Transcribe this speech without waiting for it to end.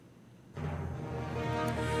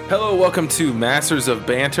Hello, welcome to Masters of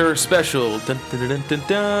Banter special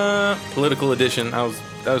political edition. I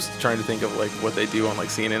was trying to think of like what they do on like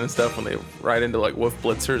CNN and stuff when they ride into like Wolf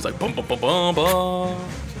Blitzers, like bum bum bum bum bum.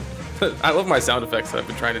 I love my sound effects that I've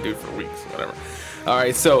been trying to do for weeks. Whatever. All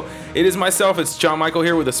right, so it is myself. It's John Michael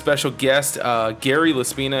here with a special guest, Gary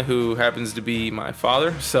Laspina, who happens to be my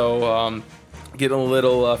father. So getting a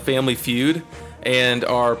little family feud, and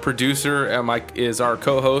our producer is our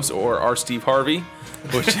co-host or our Steve Harvey.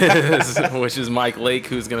 which is Mike Lake,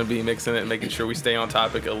 who's going to be mixing it and making sure we stay on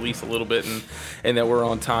topic at least a little bit and that we're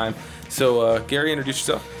on time. So, Gary, introduce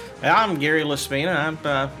yourself. I'm Gary Laspina. I'm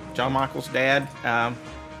John Michael's dad.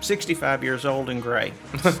 65 years old and gray.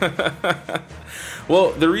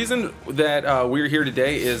 Well, the reason that we're here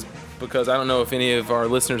today is because I don't know if any of our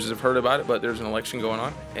listeners have heard about it, but there's an election going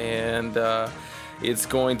on, and it's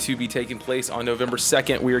going to be taking place on November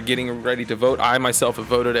 2nd. We are getting ready to vote. I myself have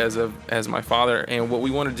voted as my father, and what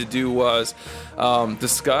we wanted to do was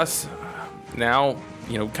discuss now,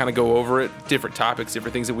 kind of go over it, different topics,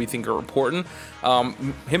 different things that we think are important.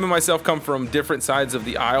 Him and myself come from different sides of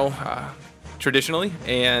the aisle traditionally,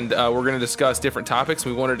 and we're going to discuss different topics.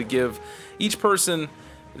 We wanted to give each person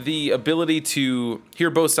the ability to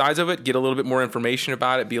hear both sides of it, get a little bit more information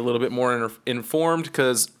about it, be a little bit more informed,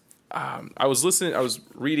 because I was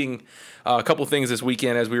reading a couple things this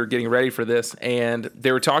weekend as we were getting ready for this, and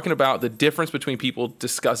they were talking about the difference between people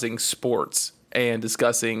discussing sports and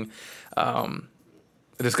discussing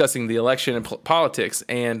the election and politics.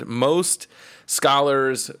 And most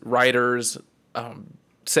scholars, writers,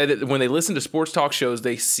 say that when they listen to sports talk shows,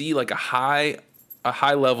 they see like a high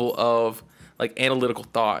level of like analytical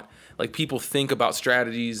thought. Like people think about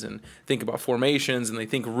strategies and think about formations, and they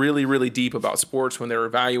think really, really deep about sports when they're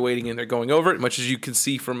evaluating and they're going over it, much as you can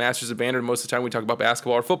see from Masters of Banter. Most of the time we talk about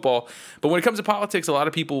basketball or football. But when it comes to politics, a lot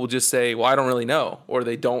of people will just say, well, I don't really know, or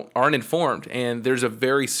they aren't informed. And there's a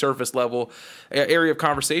very surface level area of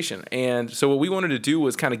conversation. And so what we wanted to do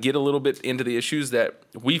was kind of get a little bit into the issues that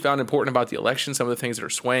we found important about the election, some of the things that are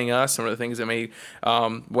swaying us, some of the things that may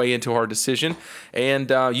weigh into our decision. And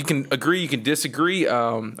you can agree, you can disagree.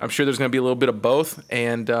 I'm sure there's going to be a little bit of both,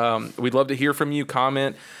 and we'd love to hear from you.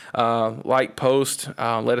 Comment, like, post,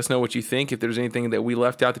 let us know what you think. If there's anything that we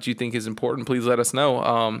left out that you think is important, please let us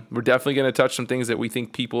know. We're definitely going to touch some things that we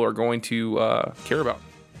think people are going to care about.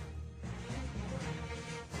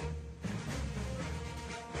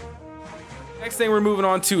 Next thing we're moving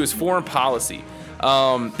on to is foreign policy.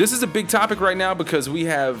 This is a big topic right now because we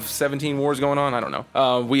have 17 wars going on. I don't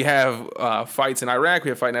know. We have fights in Iraq. We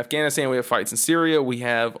have fights in Afghanistan. We have fights in Syria. We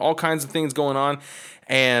have all kinds of things going on.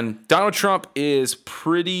 And Donald Trump is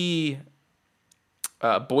pretty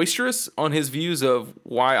boisterous on his views of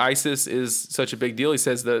why ISIS is such a big deal. He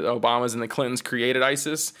says that Obamas and the Clintons created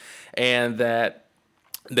ISIS, and that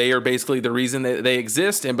they are basically the reason that they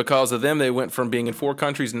exist, and because of them, they went from being in 4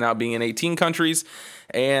 countries and now being in 18 countries.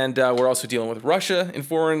 And we're also dealing with Russia in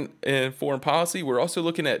foreign policy. We're also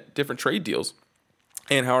looking at different trade deals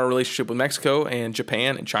and how our relationship with Mexico and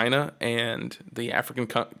Japan and China and the African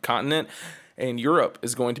continent and Europe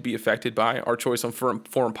is going to be affected by our choice on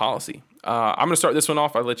foreign policy. I'm going to start this one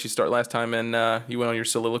off. I let you start last time, and you went on your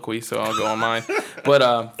soliloquy, so I'll go on mine.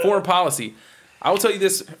 But foreign policy, I will tell you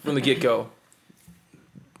this from the get-go.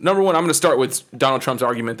 Number one, I'm going to start with Donald Trump's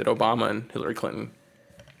argument that Obama and Hillary Clinton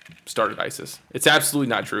started ISIS. It's absolutely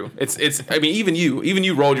not true. I mean, even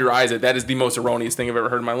you rolled your eyes at that. Is the most erroneous thing I've ever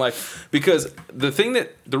heard in my life. Because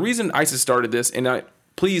the reason ISIS started this, and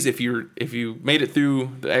please, if you made it through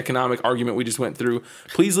the economic argument we just went through,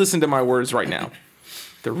 please listen to my words right now.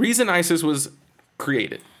 The reason ISIS was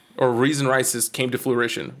created, or reason ISIS came to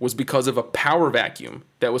fruition, was because of a power vacuum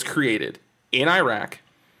that was created in Iraq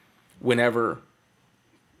whenever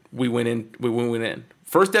we went in.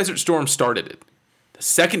 First Desert Storm started it. The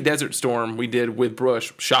second Desert Storm we did with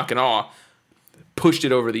Bush, shock and awe, pushed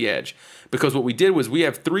it over the edge. Because what we did was we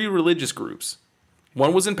have 3 religious groups.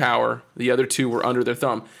 One was in power. The other 2 were under their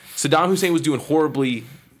thumb. Saddam Hussein was doing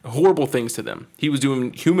horrible things to them. He was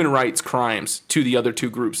doing human rights crimes to the other 2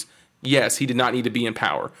 groups. Yes, he did not need to be in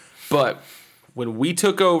power. But when we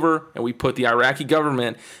took over and we put the Iraqi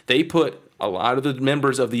government, they put a lot of the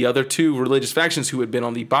members of the other 2 religious factions who had been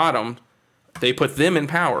on the bottom, they put them in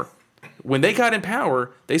power. When they got in power,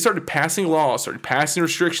 they started passing laws, started passing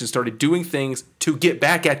restrictions, started doing things to get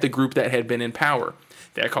back at the group that had been in power.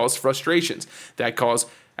 That caused frustrations. That caused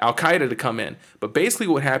Al-Qaeda to come in. But basically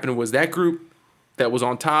what happened was that group that was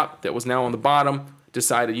on top, that was now on the bottom,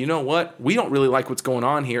 decided, you know what, we don't really like what's going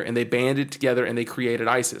on here, and they banded together and they created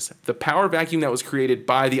ISIS. The power vacuum that was created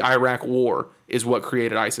by the Iraq War is what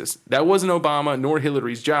created ISIS. That wasn't Obama nor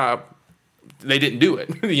Hillary's job. they didn't do it.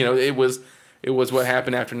 It was what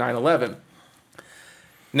happened after 9/11.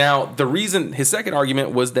 Now, the reason, his second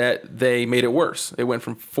argument was that they made it worse. It went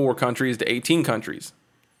from 4 countries to 18 countries.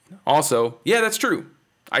 Also, yeah, that's true.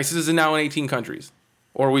 ISIS is now in 18 countries.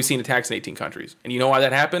 Or we've seen attacks in 18 countries. And you know why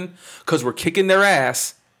that happened? Because we're kicking their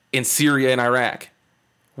ass in Syria and Iraq.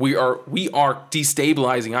 We are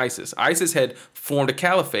destabilizing ISIS. ISIS had formed a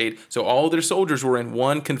caliphate, so all of their soldiers were in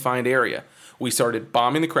one confined area. We started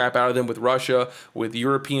bombing the crap out of them with Russia, with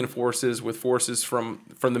European forces, with forces from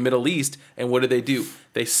the Middle East. And what did they do?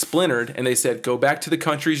 They splintered and they said, go back to the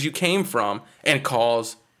countries you came from and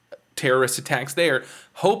cause terrorist attacks there,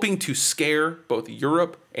 hoping to scare both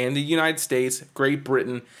Europe and the United States, Great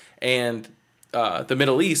Britain, and the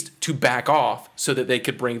Middle East to back off so that they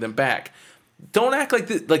could bring them back. Don't act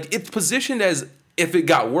like it's positioned as if it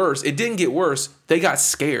got worse. It didn't get worse. They got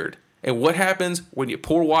scared. And what happens when you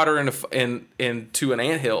pour water into an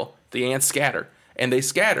anthill? The ants scatter, and they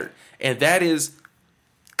scattered, and that is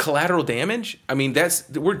collateral damage. I mean,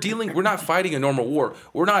 we're not fighting a normal war.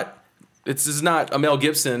 This is not a Mel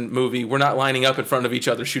Gibson movie. We're not lining up in front of each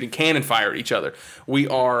other, shooting cannon fire at each other. We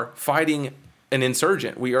are fighting an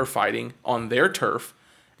insurgent. We are fighting on their turf,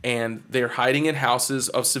 and they're hiding in houses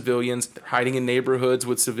of civilians. They're hiding in neighborhoods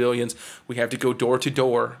with civilians. We have to go door to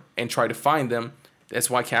door and try to find them. That's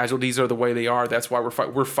why casualties are the way they are. That's why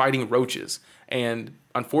we're fighting roaches. And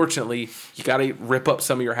unfortunately, you got to rip up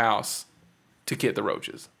some of your house to get the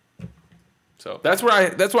roaches. So that's why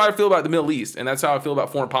I feel about the Middle East, and that's how I feel about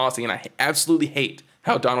foreign policy. And I absolutely hate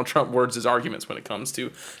how Donald Trump words his arguments when it comes to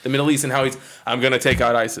the Middle East and how I'm going to take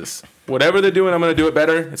out ISIS. Whatever they're doing, I'm going to do it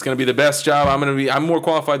better. It's going to be the best job. I'm more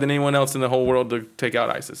qualified than anyone else in the whole world to take out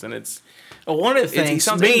ISIS. And it's one of the things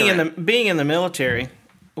being in the military.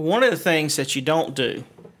 One of the things that you don't do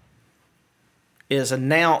is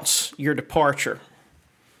announce your departure.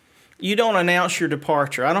 You don't announce your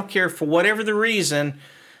departure. I don't care for whatever the reason.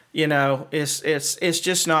 It's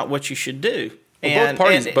just not what you should do. Both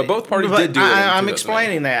parties did do it. I'm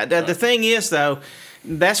explaining that. The thing is, though,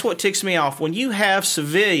 that's what ticks me off. When you have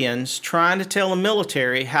civilians trying to tell the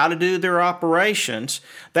military how to do their operations,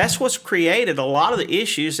 that's what's created a lot of the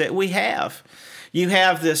issues that we have. You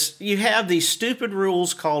have these stupid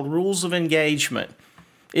rules called rules of engagement.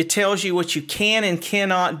 It tells you what you can and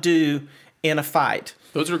cannot do in a fight.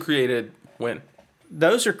 Those were created when?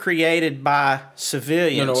 Those are created by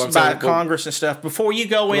civilians, by Congress and stuff. Before you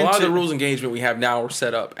go into... A lot of the rules of engagement we have now were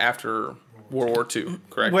set up after World War II,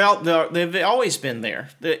 correct? Well, they've always been there.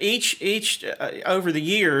 Over the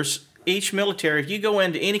years, each military, if you go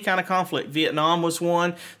into any kind of conflict, Vietnam was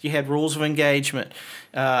one, you had rules of engagement.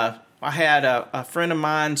 I had a friend of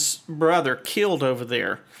mine's brother killed over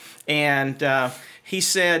there, and he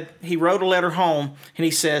said he wrote a letter home, and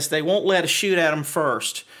he says they won't let us shoot at them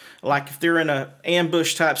first. Like if they're in an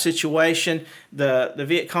ambush type situation, the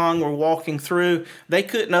Viet Cong were walking through, they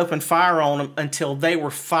couldn't open fire on them until they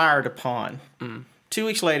were fired upon. 2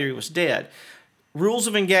 weeks later, he was dead. Rules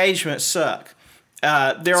of engagement suck. Do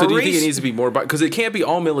you think it needs to be more, because it can't be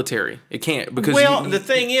all military? It can't, because the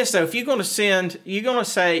thing is, though, if you're going to send,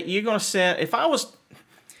 if you're going to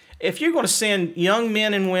send young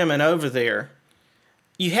men and women over there,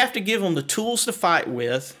 you have to give them the tools to fight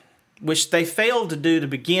with, which they failed to do to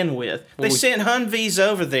begin with. They sent Humvees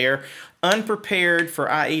over there unprepared for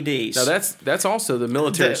IEDs. Now that's also the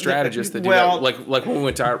military strategists that do that. Like when we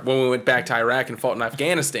went back to Iraq and fought in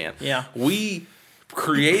Afghanistan. Yeah, we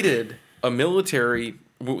created a military.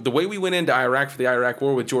 The way we went into Iraq for the Iraq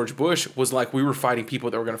War with George Bush was like we were fighting people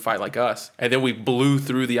that were going to fight like us, and then we blew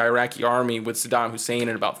through the Iraqi army with Saddam Hussein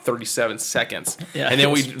in about 37 seconds. Yeah, and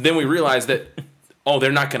then we realized that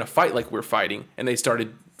they're not going to fight like we're fighting, and they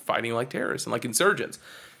started fighting like terrorists and like insurgents.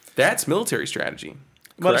 That's military strategy.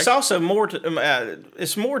 But it's also more.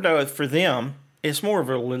 It's more though for them. It's more of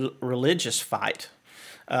a religious fight.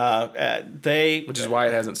 Which is why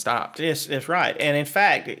it hasn't stopped. It's right. And in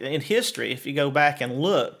fact, in history, if you go back and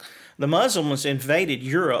look, the Muslims invaded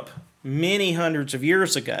Europe many hundreds of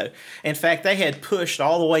years ago. In fact, they had pushed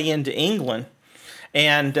all the way into England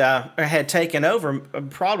and had taken over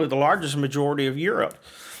probably the largest majority of Europe.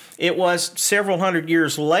 It was several hundred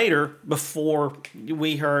years later before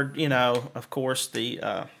we heard, of course,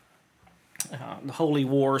 the Holy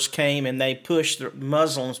Wars came and they pushed the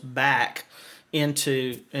Muslims back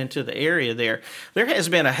into the area there. There has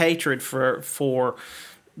been a hatred for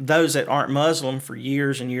those that aren't Muslim for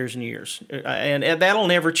years and years and years, and that'll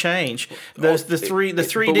never change. The three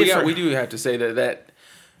different. We do have to say that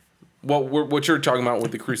what you're talking about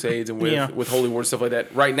with the Crusades and with Holy Wars, stuff like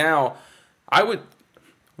that. Right now,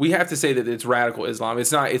 we have to say that it's radical Islam.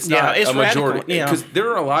 It's not. It's Yeah, not it's a majority, radical, yeah. because there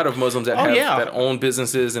are a lot of Muslims that that own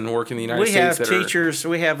businesses and work in the United We States. have teachers.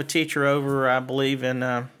 We have a teacher over, I believe, in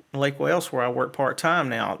Lake Wales, where I work part time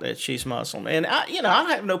now. That she's Muslim, and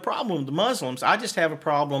I have no problem with the Muslims. I just have a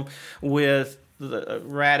problem with the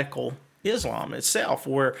radical Islam itself,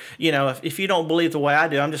 where if you don't believe the way I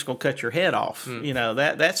do, I'm just going to cut your head off.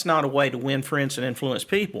 That's not a way to win friends and influence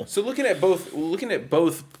people. So looking at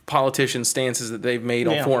both politicians' stances that they've made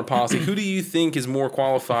on foreign policy, who do you think is more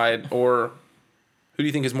qualified, or who do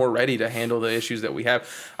you think is more ready to handle the issues that we have?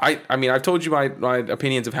 I mean, I've told you my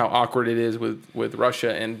opinions of how awkward it is with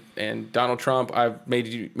Russia and Donald Trump. I've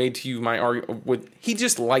made to you my argument with, he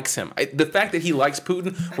just likes him. The fact that he likes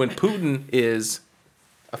Putin when Putin is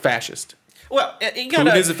a fascist. Well,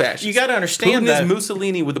 Putin is a fascist. You got to understand Putin is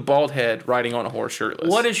Mussolini with a bald head riding on a horse, shirtless.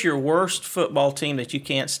 What is your worst football team that you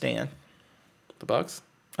can't stand? The Bucks.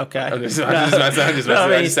 Okay.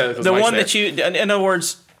 The one that you, in other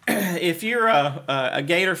words, if you're a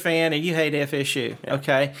Gator fan and you hate FSU,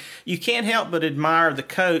 okay, you can't help but admire the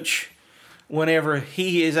coach whenever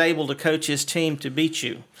he is able to coach his team to beat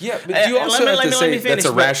you. Yeah, but you also have to say that's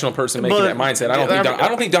a rational person making that mindset. I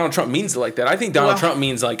don't think Donald Trump means it like that. I think Donald Trump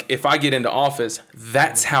means, like, if I get into office,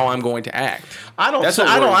 that's how I'm going to act. I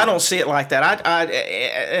don't see it like that.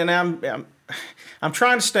 I'm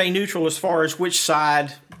trying to stay neutral as far as which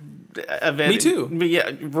side of it. Me too.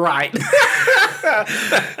 Yeah, right.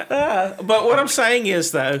 But what I'm saying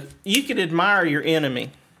is, though, you can admire your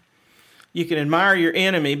enemy. You can admire your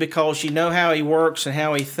enemy because you know how he works and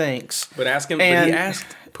how he thinks. But he asked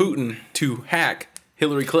Putin to hack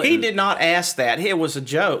Hillary Clinton. He did not ask that. It was a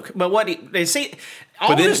joke. But what he see,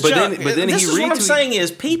 this is what I'm saying is,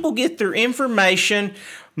 people get their information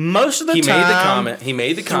most of the time. He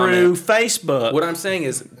made the comment through Facebook. What I'm saying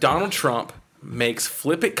is, Donald Trump makes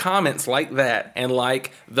flippant comments like that, and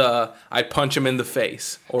like I punch him in the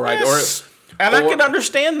face, I can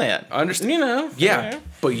understand that. Yeah.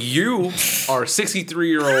 But you are a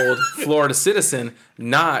 63-year-old Florida citizen,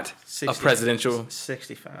 not a presidential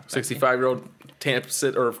 65-year-old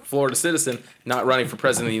Florida citizen, not running for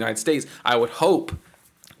president of the United States. I would hope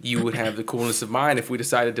you would have the coolness of mind, if we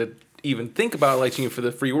decided to even think about electing you for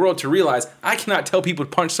the free world, to realize I cannot tell people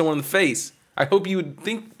to punch someone in the face. I hope you would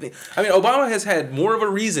think. I mean, Obama has had more of a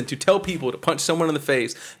reason to tell people to punch someone in the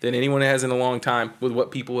face than anyone has in a long time with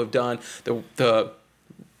what people have done. The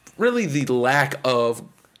lack of,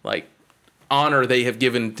 like, honor they have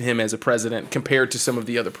given him as a president compared to some of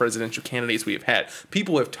the other presidential candidates we have had.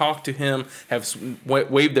 People have talked to him, have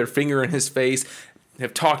waved their finger in his face,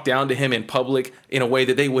 have talked down to him in public in a way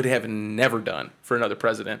that they would have never done for another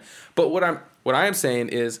president. But what I am saying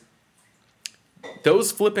is,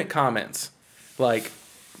 those flippant comments, like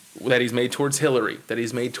that he's made towards Hillary, that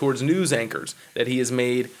he's made towards news anchors, that he has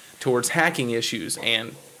made towards hacking issues,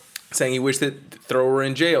 and saying he wished that throw her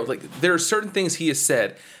in jail. Like, there are certain things he has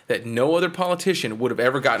said that no other politician would have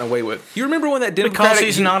ever gotten away with. You remember when that Democratic...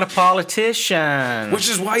 Because he's not a politician. Which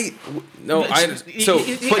is why...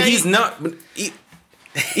 he's not...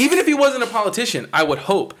 Even if he wasn't a politician, I would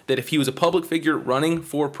hope that if he was a public figure running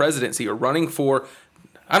for presidency or running for,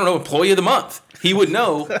 I don't know, employee of the month, he would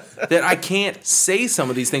know that I can't say some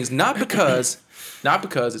of these things, not because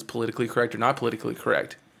it's politically correct or not politically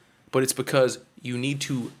correct, but it's because you need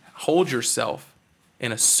to hold yourself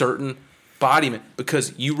in a certain embodiment,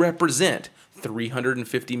 because you represent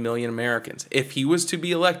 350 million Americans. If he was to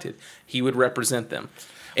be elected, he would represent them.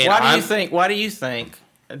 And why do you think,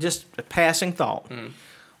 just a passing thought,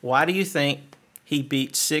 why do you think he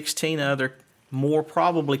beat 16 other more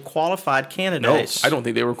probably qualified candidates? No, I don't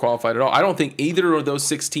think they were qualified at all. I don't think either of those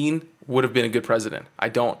 16 would have been a good president. I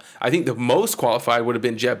don't. I think the most qualified would have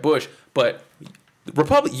been Jeb Bush, but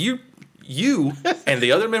you and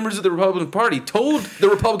the other members of the Republican Party told the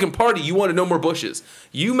Republican Party you wanted no more Bushes.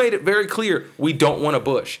 You made it very clear, we don't want a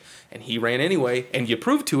Bush. And he ran anyway, and you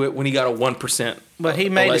proved to it when he got a 1%. But he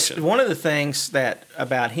made one of the things that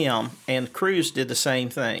about him, and Cruz did the same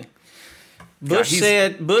thing. Bush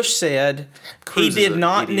said he did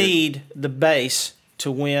not need the base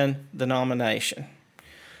to win the nomination.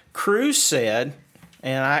 Cruz said,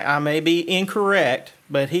 and I may be incorrect,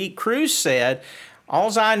 but Cruz said,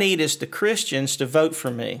 all I need is the Christians to vote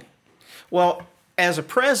for me. Well, as a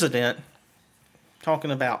president,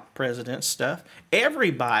 talking about president stuff,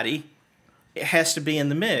 everybody has to be in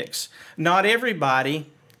the mix. Not everybody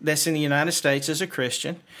that's in the United States is a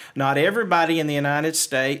Christian. Not everybody in the United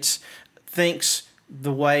States thinks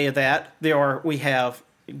the way of that. We have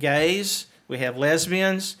gays, we have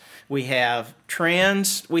lesbians, we have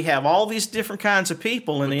trans, we have all these different kinds of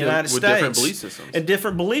people in the United States. With different belief systems. And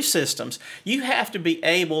different belief systems. You have to be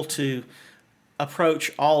able to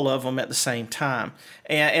approach all of them at the same time.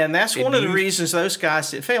 And that's one of the reasons those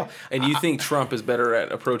guys did fail. And you think Trump is better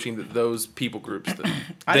at approaching those people groups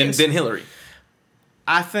than Hillary?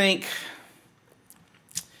 I think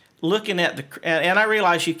looking at and I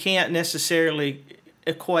realize you can't necessarily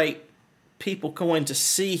equate people going to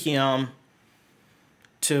see him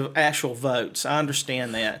to actual votes. I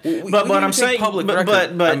understand that. But what I'm saying,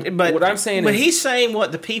 what I'm saying is, he's saying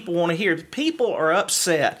what the people want to hear. People are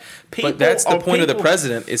upset. But that's the point of the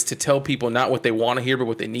president, is to tell people not what they want to hear, but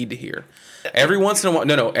what they need to hear. Every once in a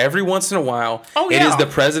while, it is the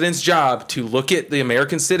president's job to look at the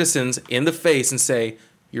American citizens in the face and say,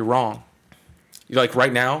 "You're wrong." Like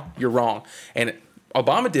right now, you're wrong. And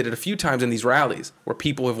Obama did it a few times in these rallies where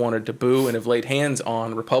people have wanted to boo and have laid hands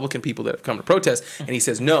on Republican people that have come to protest. And he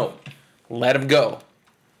says, no, let him go.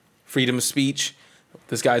 Freedom of speech.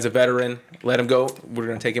 This guy's a veteran. Let him go. We're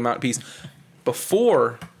going to take him out in peace.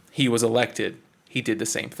 Before he was elected, he did the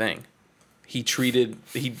same thing.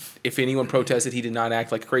 If anyone protested, he did not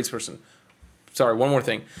act like a crazy person. Sorry, one more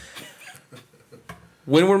thing.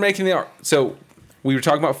 When we're making so we were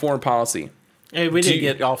talking about foreign policy. Hey, we did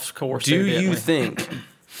get off course. Do you think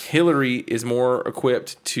Hillary is more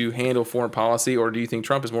equipped to handle foreign policy, or do you think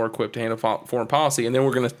Trump is more equipped to handle foreign policy? And then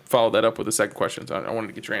we're going to follow that up with a second question. So I wanted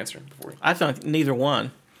to get your answer before. I think neither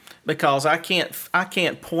one, because I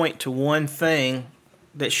can't point to one thing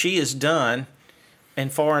that she has done in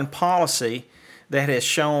foreign policy that has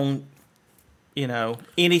shown,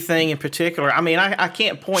 anything in particular. I mean, I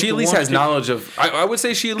can't point. She at least has knowledge of. I would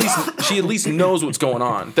say she at least knows what's going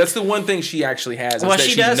on. That's the one thing she actually has. Well,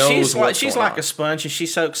 she does. She's like a sponge, and she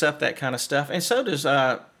soaks up that kind of stuff. And so does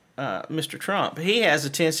Mr. Trump. He has a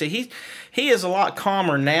tendency. He is a lot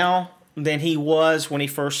calmer now than he was when he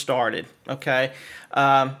first started. Okay.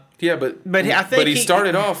 Yeah, but he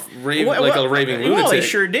started off like a raving lunatic. Well, he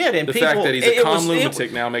sure did. And the fact that he's a calm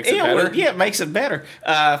lunatic now makes it better. Yeah, it makes it better.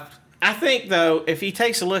 I think, though, if he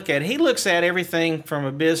takes a look at it, he looks at everything from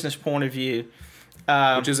a business point of view.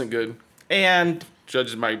 Which isn't good. And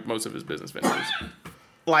judges by most of his business ventures.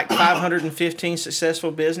 Like 515 successful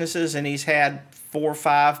businesses, and he's had 4 or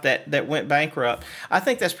 5 that went bankrupt. I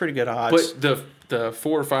think that's pretty good odds. But the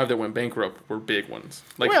 4 or 5 that went bankrupt were big ones.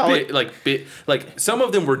 Like some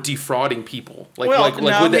of them were defrauding people. With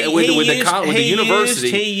the university.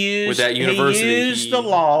 He used the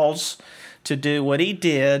laws to do what he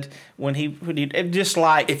did when he just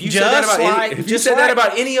like if you said that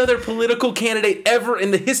about any other political candidate ever in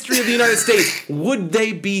the history of the United States, would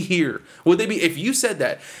they be here? Would they be if you said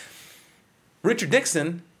that? Richard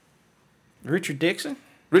Dixon.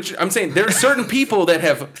 I'm saying there are certain people that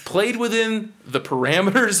have played within the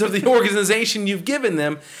parameters of the organization you've given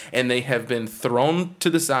them, and they have been thrown to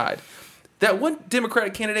the side. That one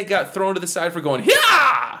Democratic candidate got thrown to the side for going,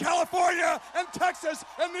 yeah! California and Texas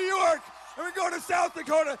and New York. And we're going to South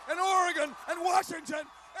Dakota and Oregon and Washington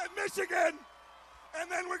and Michigan. And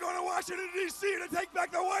then we're going to Washington, D.C. to take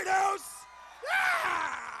back the White House.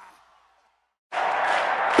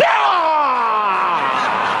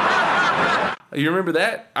 Yeah! You remember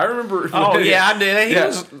that? I remember. Oh, yeah, I did. He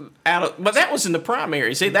was out of, but that was in the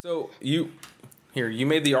primary. See that? So you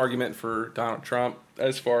made the argument for Donald Trump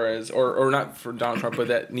as far as, or not for Donald Trump, but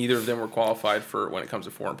that neither of them were qualified for when it comes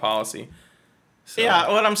to foreign policy. So.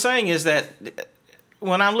 Yeah, what I'm saying is that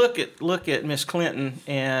when I look at Miss Clinton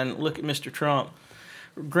and look at Mr. Trump,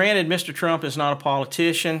 granted, Mr. Trump is not a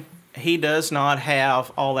politician. He does not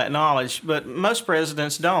have all that knowledge, but most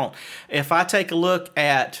presidents don't. If I take a look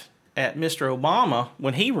at Mr. Obama,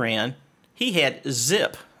 when he ran, he had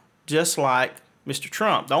zip, just like Mr.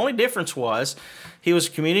 Trump. The only difference was he was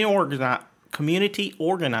a community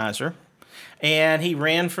organizer, and he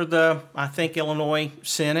ran for the, I think, Illinois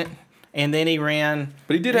Senate. And then he ran.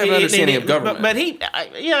 But he did have an understanding of government. But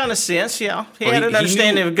in a sense, yeah. He had an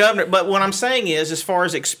understanding of government. But what I'm saying is, as far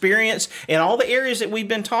as experience in all the areas that we've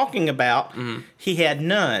been talking about, he had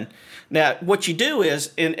none. Now, what you do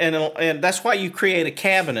is, and that's why you create a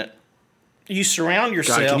cabinet. You surround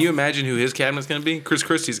yourself. God, can you imagine who his cabinet's going to be? Chris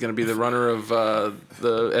Christie's going to be the runner of the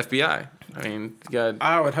FBI. I mean,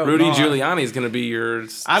 I would hope Rudy not. Giuliani is going to be your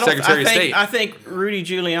Secretary of State. I think Rudy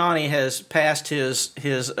Giuliani has passed his I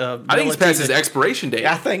think he's passed his expiration date.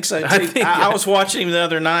 I think so, too. I was watching him the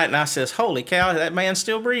other night, and I says, holy cow, that man's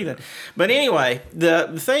still breathing. But anyway,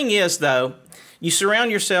 the thing is, though, you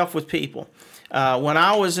surround yourself with people. When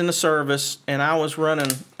I was in the service, and I was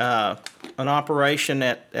running an operation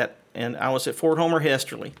and I was at Fort Homer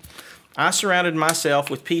Hesterly, I surrounded myself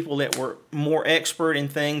with people that were more expert in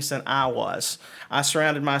things than I was. I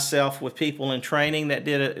surrounded myself with people in training that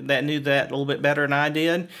knew that a little bit better than I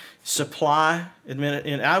did.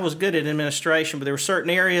 And I was good at administration, but there were certain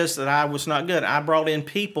areas that I was not good. I brought in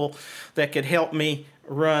people that could help me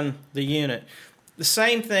run the unit. The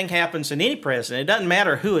same thing happens in any president. It doesn't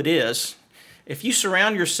matter who it is. If you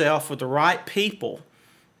surround yourself with the right people,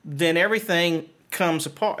 then everything comes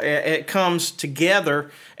apart. It comes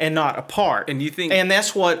together and not apart. And you think, and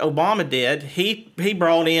that's what Obama did. He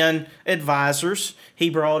brought in advisors. He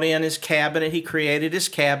brought in his cabinet. He created his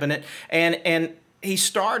cabinet, and he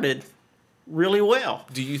started really well.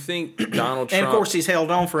 do you think Donald Trump? And of course, he's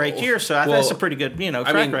held on for 8 years, so that's a pretty good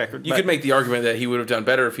track record. You could make the argument that he would have done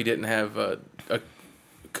better if he didn't have a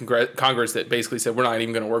Congress that basically said, we're not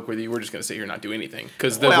even going to work with you. We're just going to sit here and not do anything.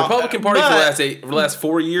 Because the Republican Party for the last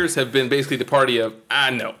 4 years have been basically the party of,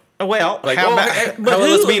 no. Well, Like,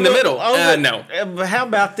 let's be in the middle. No. But how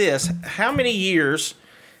about this? How many years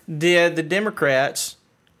did the Democrats,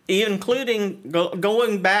 including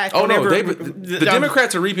going back? Oh no, the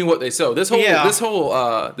Democrats are reaping what they sow. This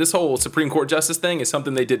whole Supreme Court justice thing is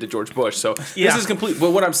something they did to George Bush. So this is complete.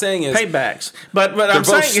 But what I'm saying is paybacks. But they're I'm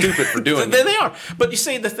both saying stupid for doing they are. But you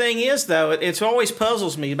see, the thing is, though, it always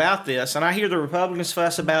puzzles me about this, and I hear the Republicans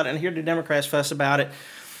fuss about it, and I hear the Democrats fuss about it.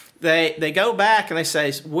 They go back and they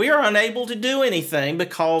say, we are unable to do anything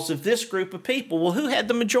because of this group of people. Well, who had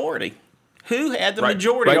the majority? Who had the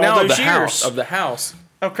majority all those years? Of the House.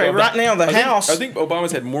 Okay, right now the House. I think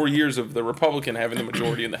Obama's had more years of the Republican having the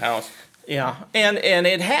majority in the House. Yeah, and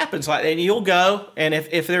it happens like that. You'll go, and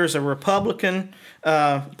if there's a Republican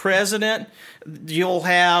president, it'll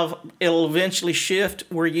eventually shift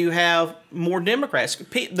where you have more Democrats.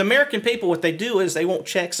 The American people, what they do is they want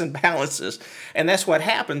checks and balances, and that's what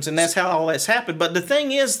happens, and that's how all that's happened. But the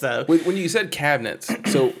thing is, though, when you said cabinets,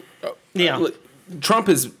 so Trump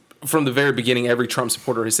is. From the very beginning, every Trump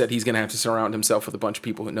supporter has said he's going to have to surround himself with a bunch of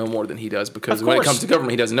people who know more than he does because when it comes to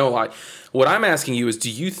government, he doesn't know a lot. What I'm asking you is,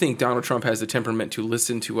 do you think Donald Trump has the temperament to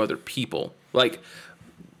listen to other people?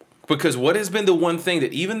 Because what has been the one thing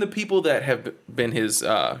that even the people that have been his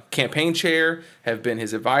campaign chair, have been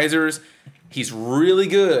his advisors, he's really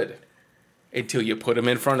good until you put him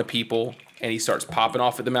in front of people and he starts popping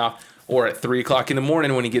off at the mouth. Or at 3 o'clock in the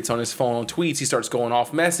morning when he gets on his phone on tweets, he starts going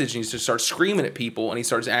off message and he just starts screaming at people and he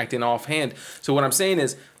starts acting offhand. So what I'm saying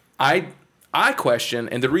is, I question,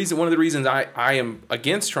 and one of the reasons I am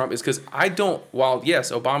against Trump is because I don't. While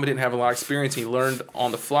yes, Obama didn't have a lot of experience, he learned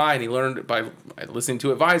on the fly and he learned by listening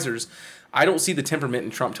to advisors. I don't see the temperament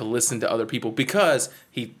in Trump to listen to other people because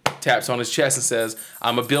he taps on his chest and says,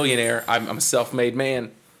 "I'm a billionaire. I'm a self-made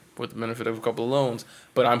man with the benefit of a couple of loans,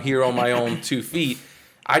 but I'm here on my own 2 feet."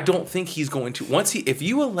 I don't think he's going to. If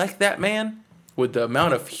you elect that man with the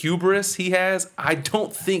amount of hubris he has, I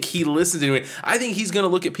don't think he listens to anyone. I think he's going to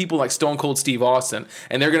look at people like Stone Cold Steve Austin,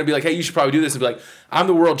 and they're going to be like, "Hey, you should probably do this," and be like, "I'm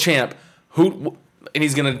the world champ." And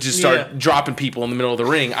he's going to just start dropping people in the middle of the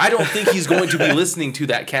ring. I don't think he's going to be listening to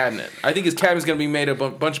that cabinet. I think his cabinet's going to be made up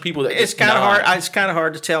of a bunch of people that it's kind of hard. It's kind of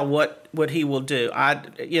hard to tell what he will do.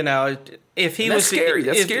 If he was scary.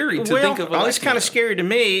 That's scary to think of. It's kind of scary to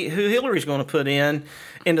me who Hillary's going to put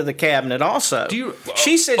into the cabinet. Also,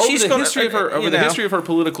 she said she's going to over the history of her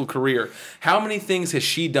political career. How many things has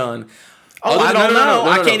she done? I don't know.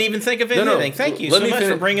 I can't even think of anything. Thank you so much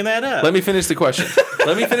for bringing that up. Let me finish the question.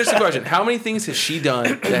 How many things has she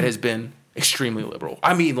done that has been extremely liberal?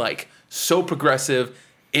 I mean, like so progressive.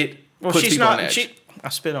 It puts people on edge. I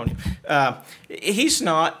spit on you. She's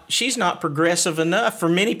not progressive enough for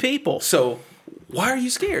many people. So why are you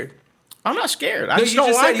scared? I'm not scared. I just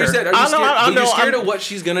don't like her. You said, are you scared of what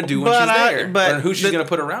she's going to do when she's there, or who she's going to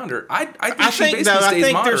put around her? I think she basically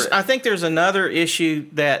stays moderate. I think there's another issue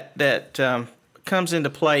that comes into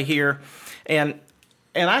play here, and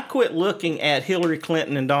I quit looking at Hillary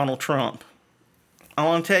Clinton and Donald Trump. I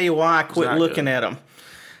want to tell you why I quit looking at them.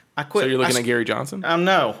 So you're looking at Gary Johnson?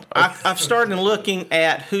 No. I've started looking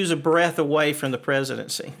at who's a breath away from the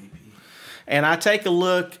presidency. And I take a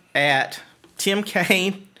look at Tim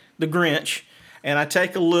Kaine, the Grinch, and I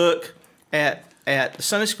take a look at the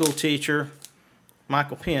Sunday school teacher,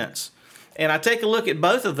 Michael Pence. And I take a look at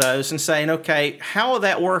both of those and saying, okay, how will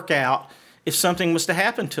that work out if something was to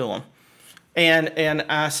happen to them? And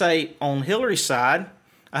I say, on Hillary's side,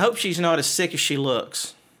 I hope she's not as sick as she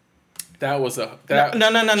looks. No. She had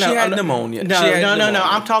pneumonia. No.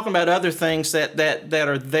 I'm talking about other things that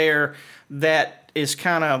are there that is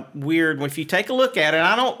kind of weird. If you take a look at it,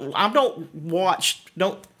 I don't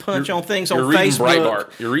punch on things on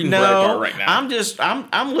Facebook. You're reading Breitbart right now.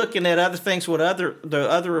 I'm looking at other things what the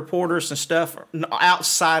other reporters and stuff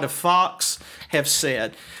outside of Fox have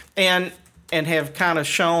said and have kind of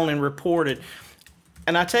shown and reported.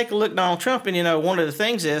 And I take a look at Donald Trump, and one of the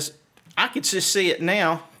things is I could just see it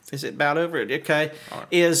now. Is it about over it? Okay, right.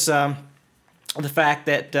 Is the fact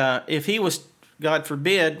that if he was, God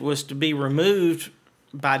forbid, was to be removed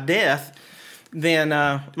by death, then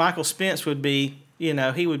Michael Spence would be,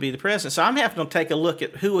 he would be the president. So I'm having to take a look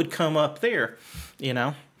at who would come up there,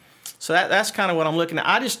 So that's kind of what I'm looking at.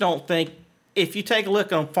 I just don't think, if you take a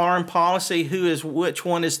look on foreign policy, which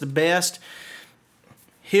one is the best,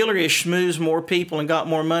 Hillary has schmoozed more people and got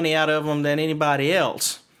more money out of them than anybody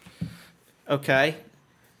else. Okay?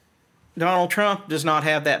 Donald Trump does not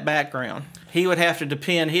have that background. He would have to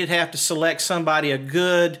he'd have to select somebody,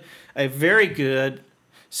 a very good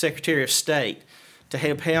Secretary of State to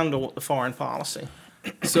help handle the foreign policy.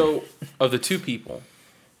 So, of the two people,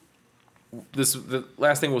 the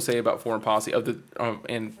last thing we'll say about foreign policy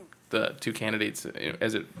and the two candidates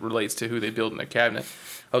as it relates to who they build in their cabinet,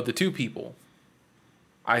 of the two people,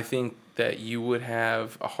 I think that you would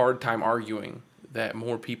have a hard time arguing that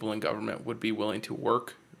more people in government would be willing to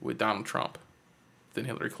work with Donald Trump than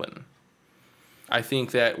Hillary Clinton. I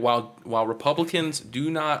think that while Republicans do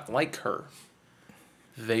not like her,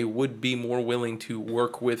 they would be more willing to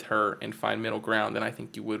work with her and find middle ground than I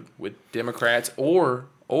think you would with Democrats or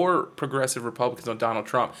progressive Republicans on Donald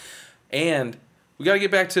Trump. And I got to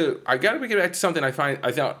get back to something I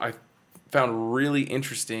found really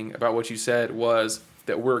interesting about what you said was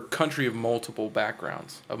that we're a country of multiple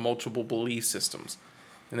backgrounds, of multiple belief systems.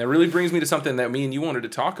 And that really brings me to something that me and you wanted to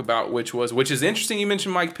talk about, which is interesting you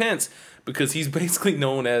mentioned Mike Pence, because he's basically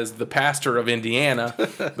known as the pastor of Indiana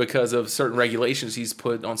because of certain regulations he's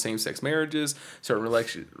put on same-sex marriages, certain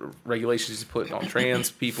regulations he's put on trans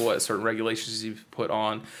people, certain regulations he's put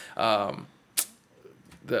on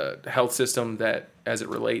the health system that as it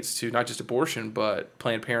relates to not just abortion, but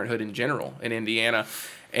Planned Parenthood in general in Indiana.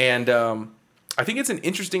 And I think it's an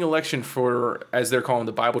interesting election for, as they're calling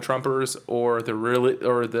the Bible Trumpers or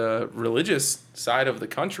the religious side of the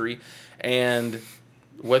country, and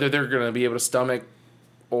whether they're going to be able to stomach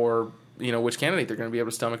or which candidate they're going to be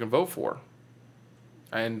able to stomach and vote for.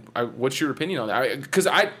 And what's your opinion on that? Because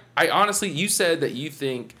I honestly, you said that you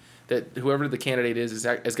think that whoever the candidate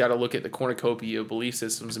has got to look at the cornucopia of belief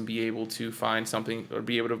systems and be able to find something or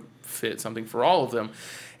be able to fit something for all of them.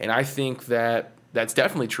 And I think that that's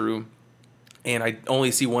definitely true. And I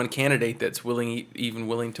only see one candidate that's willing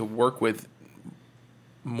to work with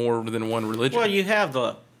more than one religion. Well, you have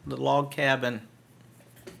the log cabin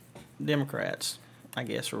Democrats, I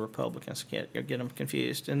guess, or Republicans. Get them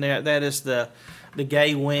confused. And that is the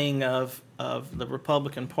gay wing of the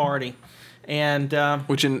Republican Party, and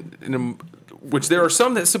which there are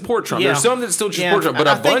some that support Trump. Yeah. There are some that still support Trump, but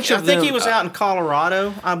I think he was out in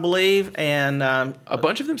Colorado, I believe, and a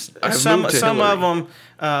bunch of them. Some of them.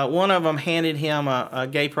 One of them handed him a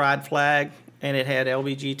gay pride flag, and it had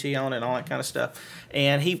LBGT on it and all that kind of stuff.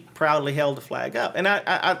 And he proudly held the flag up. And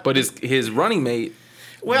but his running mate,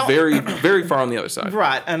 very very far on the other side.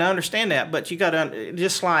 Right, and I understand that. But you got to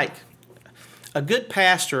just like a good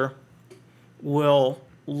pastor will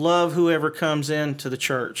love whoever comes into the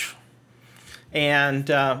church, and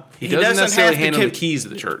he doesn't necessarily hand them the keys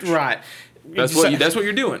of the church. Right, that's what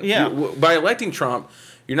you're doing. Yeah, by electing Trump.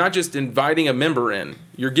 You're not just inviting a member in.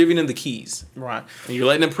 You're giving him the keys. Right. And you're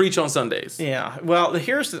letting him preach on Sundays. Yeah. Well,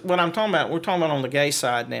 here's what I'm talking about. We're talking about on the gay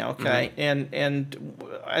side now, okay? Mm-hmm.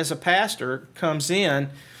 And as a pastor comes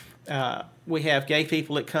in, we have gay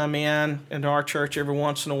people that come in into our church every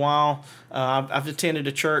once in a while. I've attended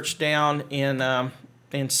a church down in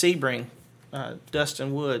Sebring,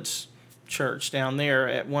 Dustin Woods church down there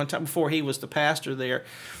at one time before he was the pastor there.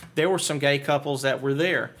 There were some gay couples that were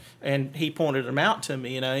there. And he pointed them out to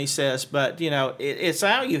me, he says, but, it's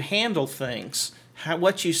how you handle things,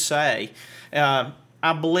 what you say.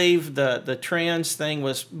 I believe the trans thing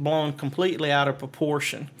was blown completely out of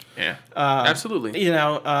proportion. Yeah, absolutely.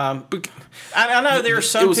 I know there are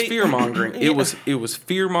some. It was fear mongering. It was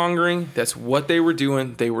fear mongering. That's what they were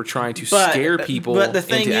doing. They were trying to scare people. But the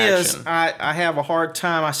thing is, action. I have a hard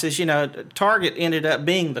time. I says, Target ended up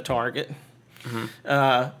being the target.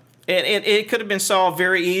 Mm-hmm. It could have been solved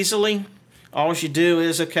very easily. All you do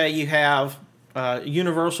is, you have a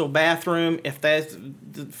universal bathroom. If that's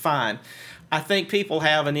fine. I think people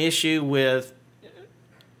have an issue with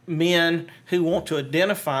men who want to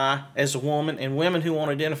identify as a woman and women who want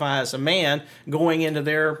to identify as a man going into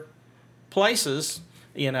their places.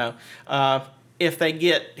 if they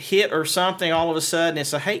get hit or something, all of a sudden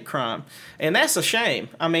it's a hate crime. And that's a shame.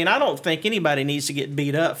 I mean, I don't think anybody needs to get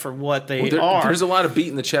beat up for what they are. There's a lot of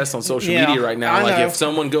beating the chest on social media right now. Like if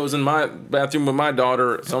someone goes in my bathroom with my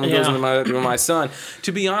daughter, someone goes into my bathroom with my son.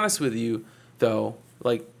 To be honest with you, though,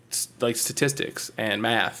 like statistics and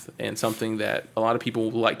math and something that a lot of people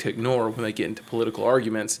like to ignore when they get into political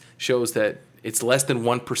arguments shows that it's less than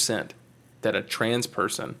 1% that a trans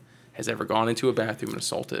person has ever gone into a bathroom and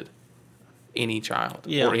assaulted any child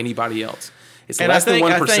or anybody else. It's less than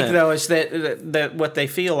 1%. I think though is that what they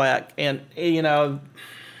feel like, and you know,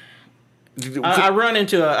 I run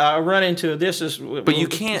into this is. But you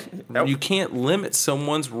can't limit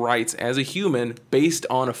someone's rights as a human based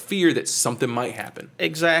on a fear that something might happen.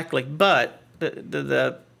 Exactly, but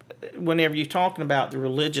the whenever you're talking about the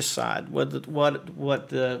religious side, what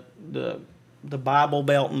the Bible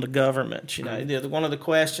Belt and the government, you know, one of the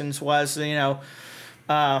questions was, you know,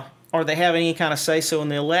 are they having any kind of say-so in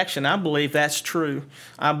the election? I believe that's true.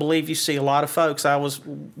 I believe you see a lot of folks. I was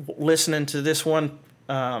listening to this one,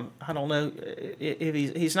 I don't know,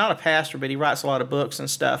 he's not a pastor, but he writes a lot of books and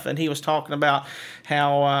stuff, and he was talking about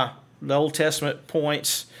how the Old Testament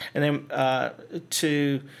points and then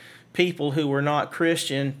to people who were not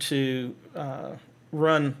Christian to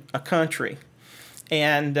run a country.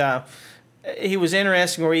 And he was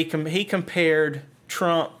interesting where he compared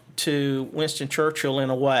Trump to Winston Churchill in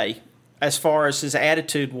a way, as far as his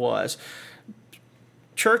attitude was.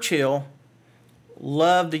 Churchill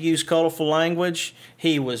loved to use colorful language.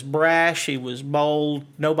 He was brash. He was bold.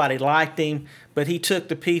 Nobody liked him, but he took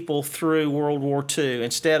the people through World War II.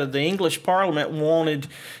 Instead of the English Parliament wanted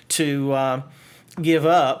to give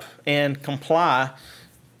up and comply,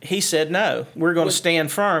 he said, no, we're going to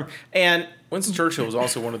stand firm. And Winston Churchill was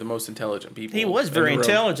also one of the most intelligent people. He was very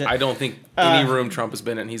intelligent. I don't think any room Trump has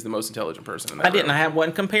been in, he's the most intelligent person in that room. I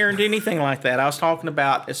wasn't comparing to anything like that. I was talking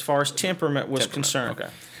about as far as temperament was concerned. Okay.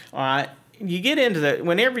 All right. You get into that,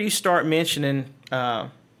 whenever you start mentioning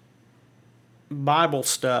Bible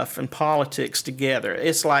stuff and politics together,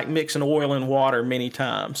 it's like mixing oil and water many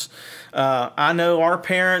times. I know our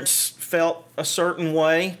parents felt a certain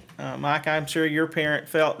way. Mike, I'm sure your parent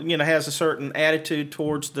has a certain attitude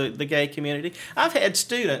towards the gay community. I've had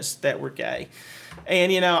students that were gay,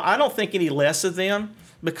 and I don't think any less of them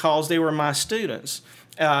because they were my students.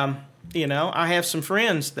 I have some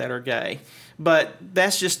friends that are gay, but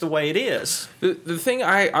that's just the way it is. The thing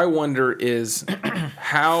I wonder is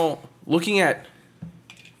how, looking at,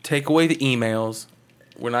 take away the emails.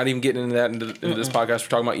 We're not even getting into that into this podcast.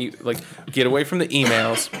 We're talking about get away from the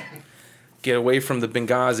emails. Get away from the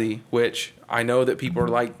Benghazi, which I know that people are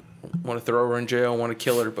like, want to throw her in jail, want to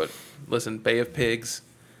kill her. But listen, Bay of Pigs,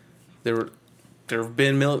 there have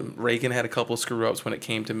been Reagan had a couple of screw ups when it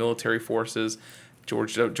came to military forces.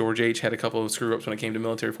 George H. had a couple of screw ups when it came to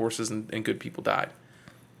military forces, and good people died.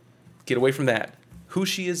 Get away from that. Who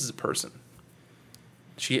she is as a person.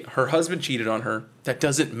 Her husband cheated on her. That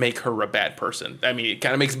doesn't make her a bad person. I mean, it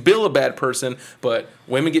kind of makes Bill a bad person, but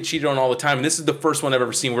women get cheated on all the time. And this is the first one I've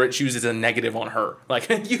ever seen where it chooses a negative on her. Like,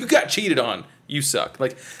 you got cheated on. You suck.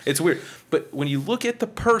 Like, it's weird. But when you look at the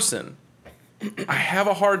person, I have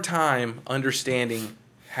a hard time understanding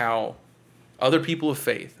how other people of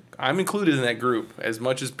faith, I'm included in that group, as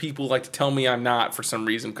much as people like to tell me I'm not for some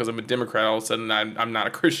reason because I'm a Democrat, all of a sudden I'm not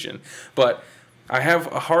a Christian. But I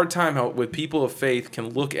have a hard time how with people of faith can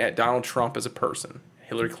look at Donald Trump as a person,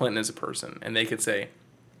 Hillary Clinton as a person, and they could say,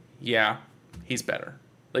 yeah, he's better.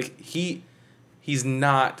 Like he's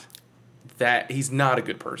not a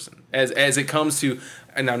good person. As it comes to,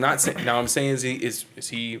 and I'm saying is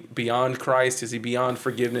he beyond Christ? Is he beyond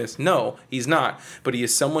forgiveness? No, he's not. But he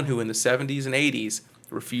is someone who in the 70s and 80s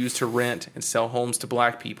refused to rent and sell homes to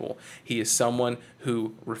black people. He is someone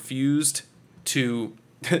who refused to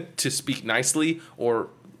speak nicely or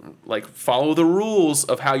like follow the rules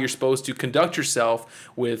of how you're supposed to conduct yourself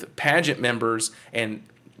with pageant members, and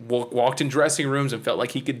walked in dressing rooms and felt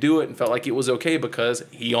like he could do it and felt like it was okay because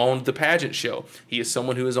he owned the pageant show. He is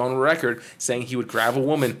someone who is on record saying he would grab a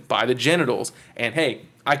woman by the genitals and, hey,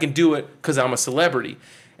 I can do it because I'm a celebrity.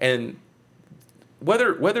 And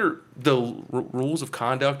whether the rules of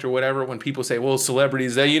conduct or whatever, when people say, well,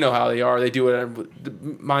 celebrities, you know how they are, they do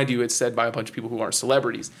it. Mind you, it's said by a bunch of people who aren't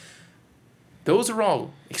celebrities. Those are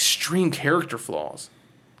all extreme character flaws.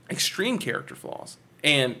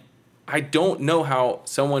 And I don't know how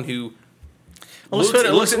someone who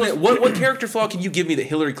what character flaw can you give me that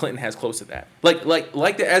Hillary Clinton has close to that? Like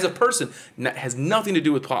that as a person, has nothing to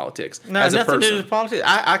do with politics. No, nothing to do with politics.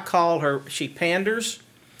 I call her, she panders.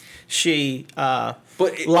 She but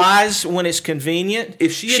lies when it's convenient.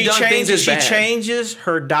 If she had done things as bad. She changes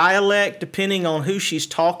her dialect depending on who she's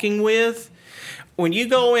talking with. When you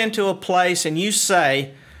go into a place and you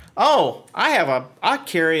say, "Oh, I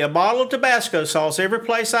carry a bottle of Tabasco sauce every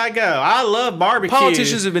place I go. I love barbecue."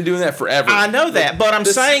 Politicians have been doing that forever. I know that, but I'm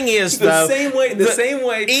saying is the same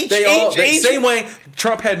way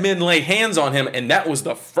Trump had men lay hands on him, and that was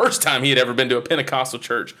the first time he had ever been to a Pentecostal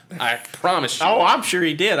church. I promise you. Oh, I'm sure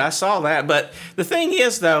he did. I saw that. But the thing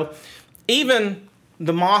is, though, even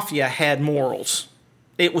the mafia had morals.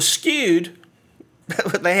 It was skewed,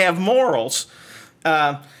 but they have morals.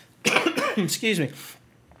 Excuse me.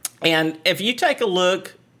 And if you take a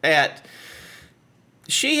look at,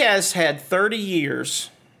 she has had 30 years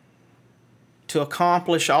to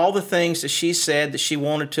accomplish all the things that she said that she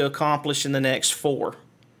wanted to accomplish in the next 4.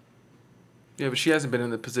 Yeah, but she hasn't been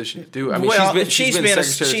in the position to do it. I mean, she's been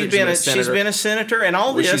a senator and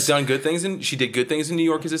all this. She's done good things, and she did good things in New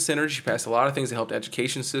York as a senator. She passed a lot of things that helped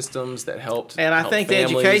education systems, that helped. And I think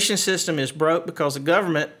families. The education system is broke because the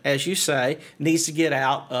government, as you say, needs to get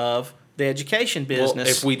out of the education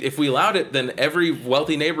business. Well, if we allowed it, then every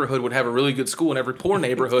wealthy neighborhood would have a really good school, and every poor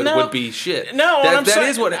neighborhood would be shit. No, that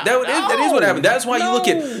is what happened. That's why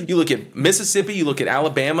you look at Mississippi, you look at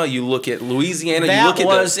Alabama, you look at Louisiana. That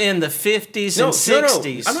was in the 50s and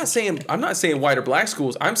 60s. No. I'm not saying white or black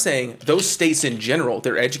schools. I'm saying those states in general,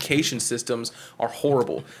 their education systems are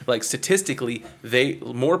horrible. Like statistically,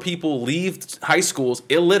 more people leave high schools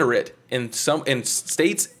illiterate in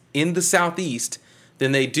states in the Southeast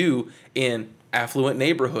than they do in affluent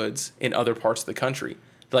neighborhoods in other parts of the country.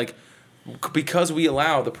 Like, because we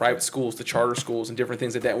allow the private schools, the charter schools, and different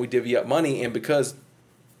things like that, and we divvy up money, and because,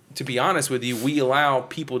 to be honest with you, we allow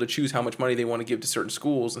people to choose how much money they want to give to certain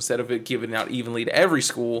schools instead of it giving out evenly to every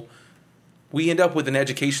school, we end up with an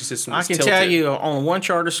education system that's tilted. Tell you, on one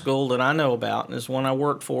charter school that I know about, and is one I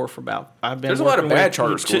worked for about, there's a lot of bad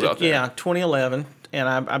charter schools out there. Yeah, 2011, and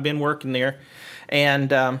I've been working there,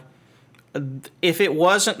 and if it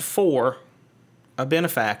wasn't for a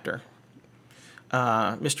benefactor,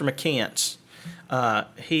 Mr. McCants,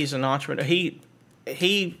 he's an entrepreneur.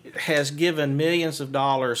 He has given millions of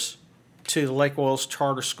dollars to the Lake Wales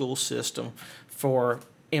charter school system for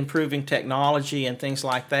improving technology and things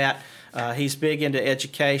like that. He's big into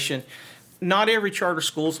education. Not every charter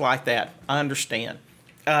school's like that, I understand.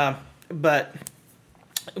 But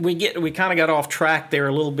we kind of got off track there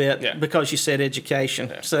a little bit because you said education.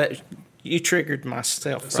 Yeah. So that, you triggered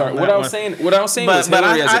myself. Sorry, what I was saying was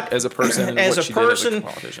Hillary as a person and as what she did did as a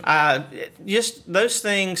politician. Just those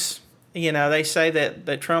things, they say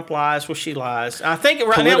that Trump lies. Well, she lies. I think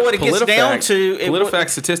right now what it gets down to... PolitiFact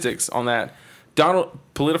statistics on that.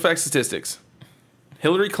 PolitiFact statistics.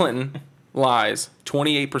 Hillary Clinton lies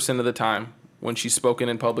 28% of the time when she's spoken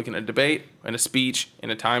in public in a debate, in a speech,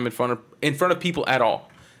 in a time in front of people at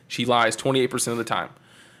all. She lies 28% of the time.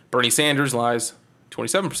 Bernie Sanders lies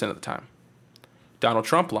 27% of the time. Donald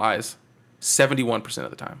Trump lies 71%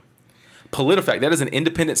 of the time. PolitiFact, that is an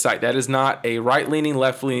independent site. That is not a right-leaning,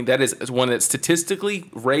 left-leaning. That is one that statistically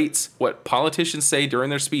rates what politicians say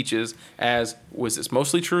during their speeches as, was this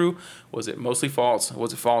mostly true? Was it mostly false?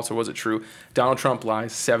 Was it false or was it true? Donald Trump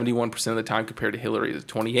lies 71% of the time compared to Hillary at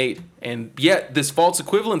 28%. And yet this false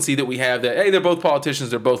equivalency that we have that, hey, they're both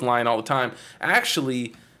politicians, they're both lying all the time.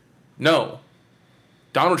 Actually, no.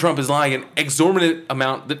 Donald Trump is lying an exorbitant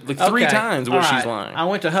amount, like 3 times where she's lying. I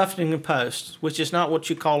went to Huffington Post, which is not what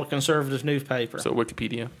you call a conservative newspaper. So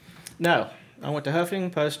Wikipedia? No. I went to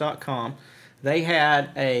HuffingtonPost.com. They had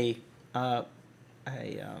a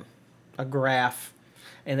graph,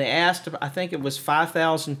 and they asked, I think it was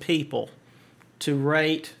 5,000 people, to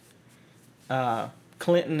rate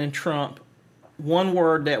Clinton and Trump one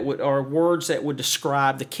word or words that would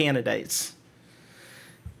describe the candidates.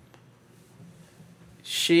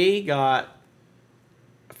 She got,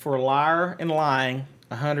 for liar and lying,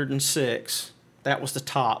 106. That was the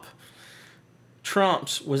top.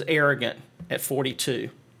 Trump's was arrogant at 42.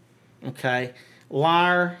 Okay?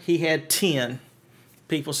 Liar, he had 10.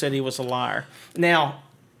 People said he was a liar. Now,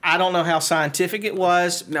 I don't know how scientific it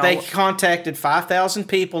was. No. They contacted 5,000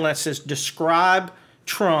 people, and it says, describe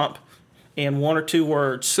Trump in 1 or 2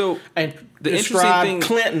 words. So, and describe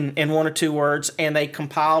Clinton in 1 or 2 words, and they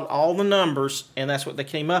compiled all the numbers, and that's what they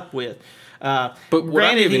came up with. But what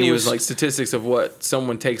I'm giving you is like statistics of what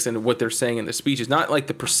someone takes and what they're saying in their speeches, not like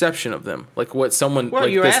the perception of them, like what someone. Well,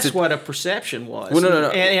 like you asked what a perception was. Well, no.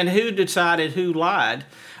 And who decided who lied?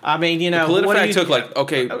 I mean, PolitiFact took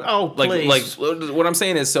please. Like what I'm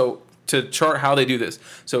saying is, so to chart how they do this.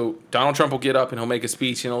 So Donald Trump will get up and he'll make a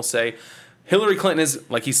speech and he'll say, Hillary Clinton is,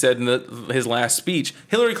 like he said in his last speech,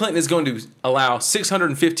 Hillary Clinton is going to allow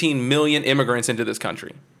 615 million immigrants into this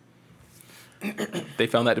country. They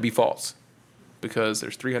found that to be false because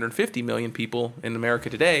there's 350 million people in America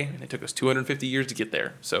today, and it took us 250 years to get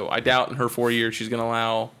there. So I doubt in her 4 years she's going to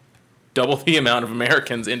allow double the amount of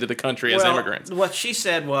Americans into the country as immigrants. What she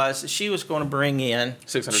said was she was going to bring in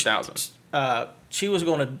 600,000. She was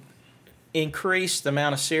going to increase the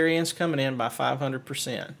amount of Syrians coming in by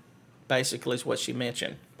 500%. Basically, is what she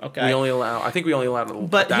mentioned. Okay. I think we only allow.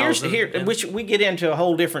 But which we get into a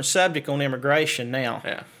whole different subject on immigration now.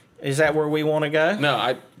 Yeah. Is that where we want to go?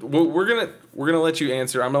 No, we're gonna let you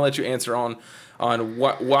answer. I'm gonna let you answer on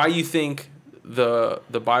why you think the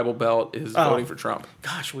Bible Belt is voting for Trump.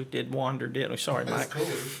 Gosh, we did wander, didn't we? Sorry, Mike. Cool.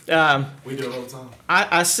 We do it all the time.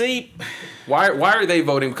 I see. Why are they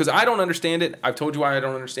voting? Because I don't understand it. I've told you why I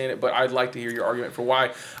don't understand it, but I'd like to hear your argument for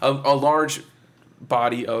why a large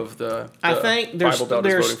body of the I think Bible Belt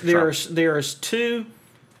is voting for Trump.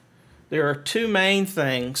 There are two main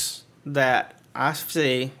things that I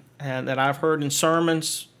see and that I've heard in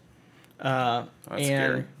sermons and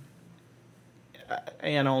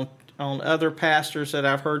on other pastors that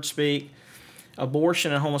I've heard speak: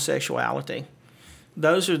 abortion and homosexuality.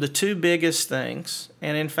 Those are the two biggest things.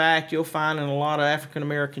 And in fact, you'll find in a lot of African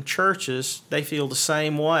American churches, they feel the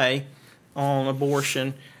same way on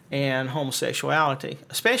abortion and homosexuality,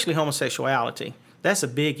 especially homosexuality. That's a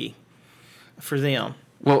biggie for them.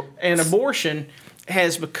 Well, and abortion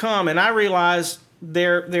has become, and I realize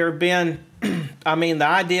there have been, I mean, the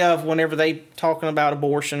idea of whenever they talking about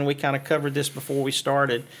abortion, we kind of covered this before we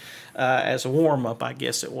started as a warm-up, I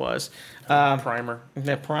guess it was. Primer.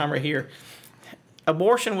 The primer here.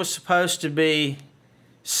 Abortion was supposed to be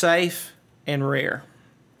safe and rare.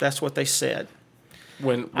 That's what they said.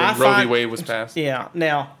 When Roe v. Wade was passed. Yeah.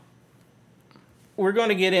 Now, we're going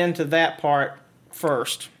to get into that part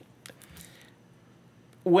first.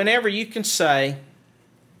 Whenever you can say,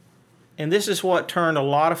 and this is what turned a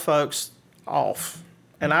lot of folks off,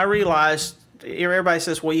 and I realize everybody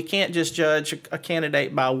says, well, you can't just judge a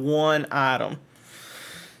candidate by one item.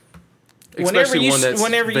 Especially one that's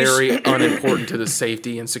very unimportant to the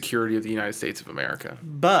safety and security of the United States of America.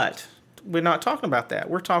 But we're not talking about that.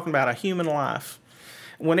 We're talking about a human life.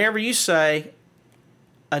 Whenever you say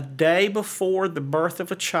a day before the birth of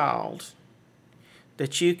a child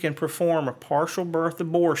that you can perform a partial birth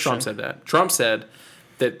abortion. Trump said that. Trump said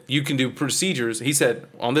that you can do procedures. He said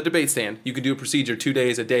on the debate stand, you can do a procedure 2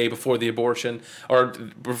 days, a day before the abortion or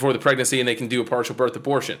before the pregnancy, and they can do a partial birth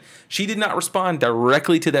abortion. She did not respond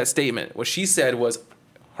directly to that statement. What she said was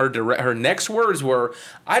her next words were,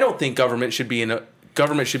 "I don't think government should be in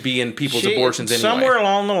people's abortions anyway." Somewhere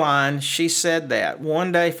along the line, she said that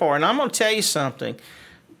one day forward. And I'm going to tell you something.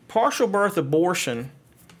 Partial birth abortion.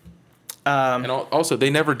 And also,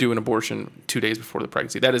 they never do an abortion 2 days before the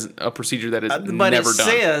pregnancy. That is a procedure that is never done. But it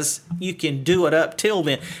says you can do it up till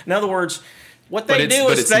then. In other words, what they do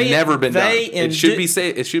is it's never been done. It should be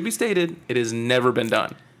stated. It has never been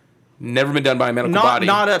done. Never been done by a medical body.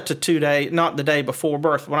 Not up to 2 days, not the day before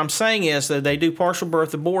birth. What I'm saying is that they do partial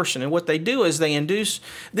birth abortion, and what they do is they induce.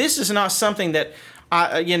 This is not something that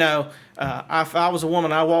if I was a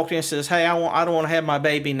woman, I walked in and says, "Hey, I don't want to have my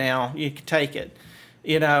baby now. You can take it."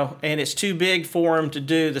 And it's too big for them to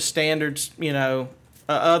do the standards,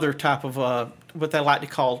 other type of what they like to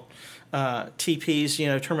call TPs,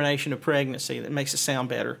 termination of pregnancy. That makes it sound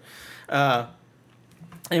better.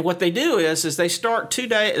 And what they do is they start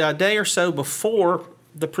a day or so before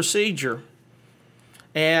the procedure.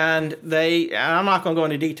 And I'm not going to go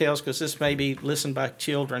into details because this may be listened by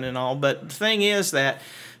children and all, but the thing is that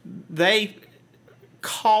they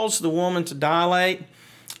cause the woman to dilate,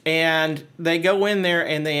 and they go in there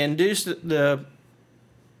and they induce the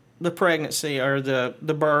pregnancy or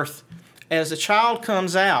the birth. As the child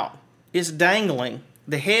comes out, it's dangling.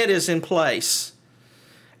 The head is in place.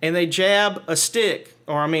 And they jab a stick,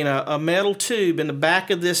 a metal tube in the back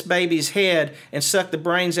of this baby's head and suck the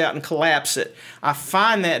brains out and collapse it. I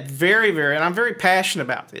find that very, very, and I'm very passionate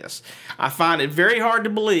about this, I find it very hard to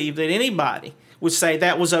believe that anybody would say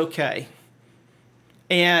that was okay.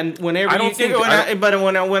 And whenever I don't think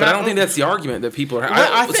that's the argument that people are.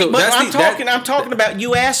 I'm talking about.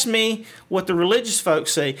 You asked me what the religious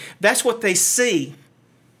folks say. That's what they see.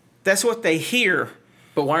 That's what they hear.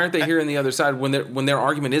 But why aren't they hearing the other side when their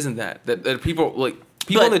argument isn't that people on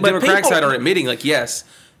the Democratic side are admitting yes,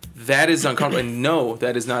 that is uncomfortable and no,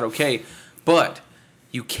 that is not okay. But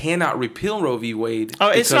you cannot repeal Roe v. Wade. Oh,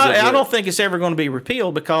 it's not. I don't think it's ever going to be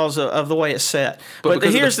repealed because of the way it's set. But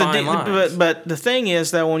here's but the thing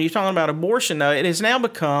is, though, when you're talking about abortion, though, it has now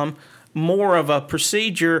become more of a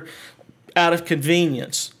procedure. out of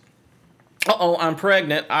convenience. Uh-oh, I'm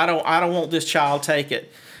pregnant. I don't want this child. Take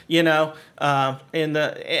it. And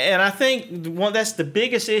I think that's the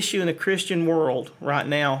biggest issue in the Christian world right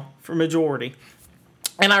now for majority.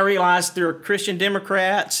 And I realize there are Christian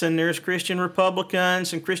Democrats and there's Christian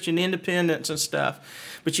Republicans and Christian Independents and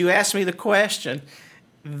stuff. But you asked me the question,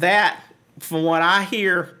 that, from what I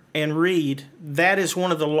hear and read, that is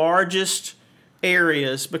one of the largest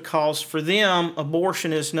areas, because for them,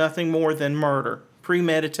 abortion is nothing more than murder,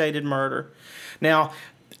 premeditated murder. Now,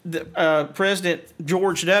 President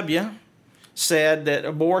George W. said that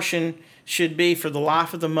abortion should be for the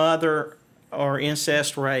life of the mother or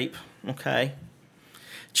incest rape, okay?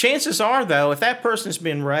 Chances are, though, if that person's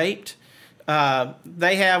been raped,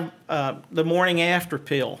 they have the morning after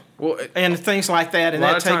pill, and things like that. And a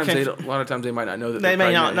lot of times they might not know that they may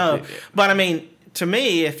pregnant. not know. But I mean, to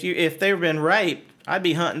me, if they've been raped, I'd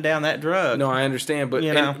be hunting down that drug. No, I understand, but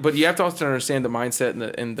but you have to also understand the mindset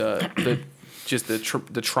and the just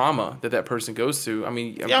the trauma that person goes through. I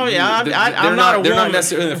mean, I'm not a woman. They're not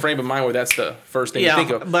necessarily in the frame of mind where that's the first thing you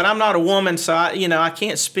think of. But I'm not a woman, so I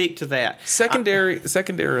can't speak to that.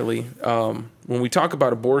 Secondarily, when we talk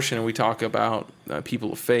about abortion and we talk about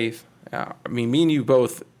people of faith, I mean, me and you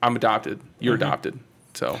both, I'm adopted. You're adopted.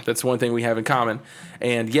 So that's one thing we have in common.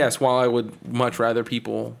 And yes, while I would much rather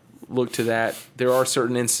people look to that, there are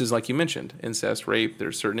certain instances, like you mentioned, incest, rape.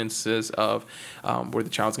 There's certain instances of where the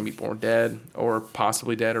child's going to be born dead or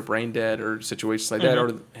possibly dead or brain dead or situations like that, or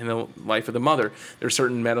in the life of the mother. There's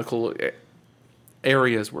certain medical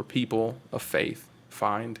areas where people of faith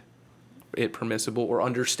find it permissible or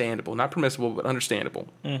understandable, not permissible, but understandable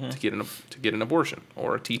to get an abortion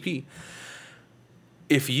or a TP.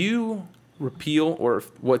 If you repeal, or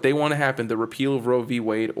what they want to happen, the repeal of Roe v.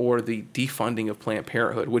 Wade or the defunding of Planned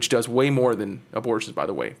Parenthood, which does way more than abortions, by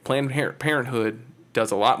the way. Planned Parenthood does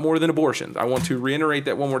a lot more than abortions. I want to reiterate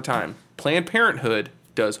that one more time. Planned Parenthood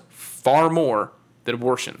does far more than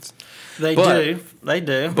abortions. They do.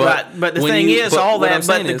 But the thing is,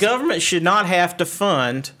 the government should not have to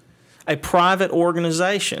fund a private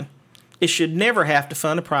organization. It should never have to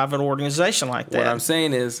fund a private organization like that. What I'm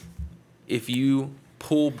saying is, if you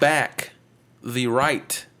pull back the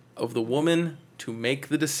right of the woman to make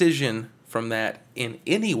the decision from that in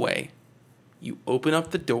any way, you open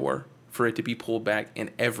up the door for it to be pulled back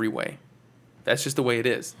in every way. That's just the way it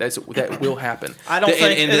is. That will happen. I don't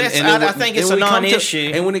think. I think it's a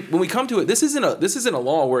non-issue. And when we come to it, this isn't a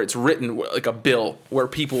law where it's written like a bill where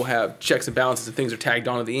people have checks and balances and things are tagged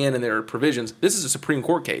on at the end and there are provisions. This is a Supreme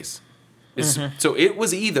Court case. So it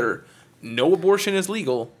was either no abortion is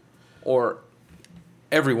legal or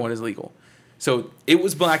everyone is legal. So it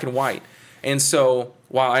was black and white. And so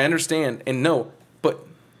while I understand and know, but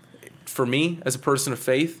for me as a person of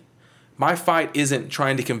faith, my fight isn't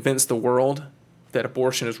trying to convince the world that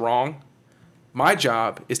abortion is wrong. My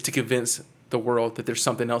job is to convince the world that there's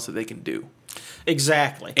something else that they can do.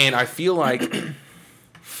 Exactly. And I feel like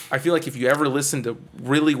if you ever listened to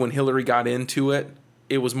really when Hillary got into it,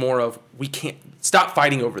 it was more of, we can't stop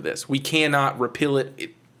fighting over this. We cannot repeal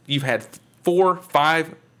it. You've had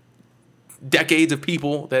 4-5 decades of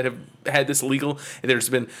people that have had this legal, and there's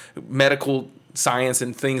been medical science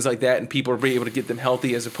and things like that, and people are being able to get them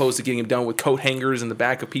healthy as opposed to getting them done with coat hangers in the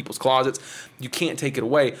back of people's closets. You can't take it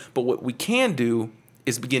away. But what we can do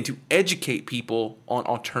is begin to educate people on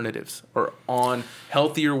alternatives or on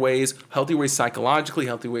healthier ways psychologically,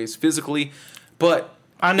 healthy ways physically. But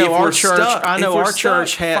I know our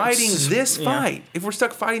church has fighting this fight. If we're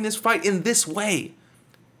stuck fighting this fight in this way,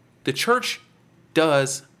 the church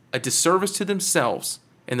does a disservice to themselves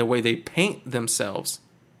in the way they paint themselves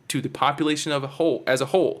to the population as a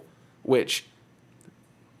whole, which,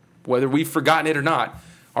 whether we've forgotten it or not,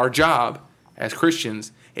 our job as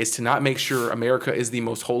Christians is to not make sure America is the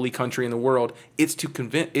most holy country in the world. It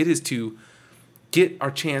is to get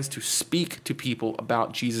our chance to speak to people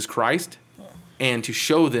about Jesus Christ and to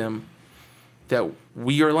show them that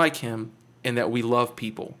we are like him and that we love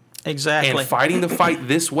people. Exactly. And fighting the fight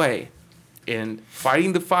this way, and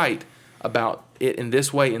fighting the fight about it in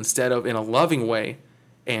this way instead of in a loving way,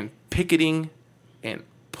 and picketing and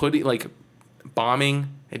bombing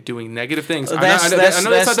and doing negative things. I know that's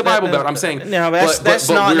not the Bible Belt. I'm saying no, that's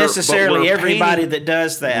not necessarily everybody that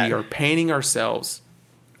does that. We are painting ourselves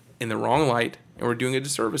in the wrong light, and we're doing a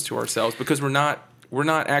disservice to ourselves because we're not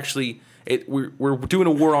actually. We're doing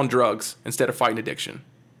a war on drugs instead of fighting addiction.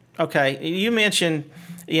 Okay, you mentioned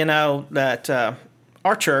that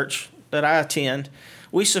our church that I attend,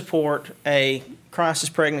 we support a crisis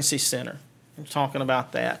pregnancy center. talking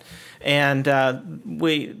about that. And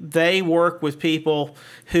they work with people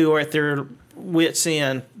who are at their wits'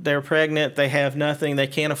 end. They're pregnant, they have nothing, they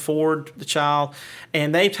can't afford the child,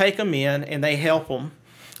 and they take them in and they help them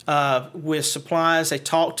with supplies. They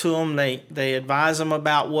talk to them, they advise them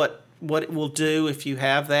about what it will do if you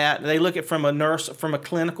have that. They look at it from a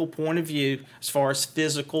clinical point of view as far as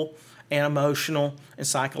physical and emotional and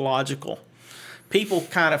psychological. People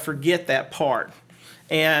kind of forget that part.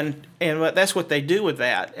 And that's what they do with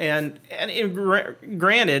that. And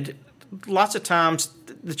granted, lots of times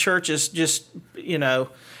the church is just,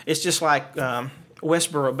 it's just like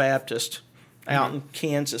Westboro Baptist out in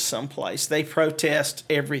Kansas someplace. They protest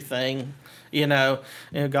everything,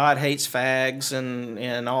 God hates fags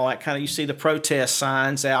and all that kind of. You see the protest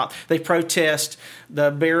signs out. They protest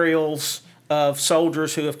the burials of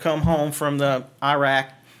soldiers who have come home from the Iraq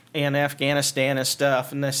and Afghanistan and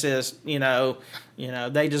stuff, and this is,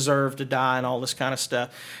 they deserve to die and all this kind of stuff.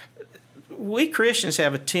 We Christians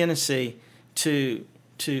have a tendency to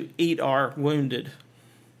eat our wounded.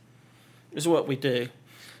 Is what we do.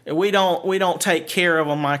 And we don't take care of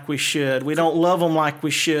them like we should. We don't love them like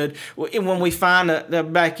we should. When we find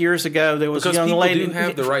that back years ago there was a young lady. Because people do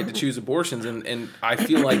have the right to choose abortions, and I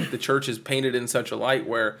feel like the church is painted in such a light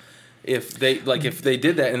where if they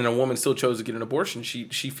did that and then a woman still chose to get an abortion, she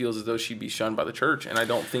feels as though she'd be shunned by the church, and I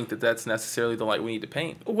don't think that that's necessarily the light we need to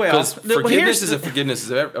paint. Well, because forgiveness is a forgiveness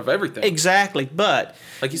of everything. Exactly, but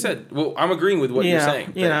like you said, well, I'm agreeing with what you're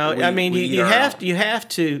saying. You have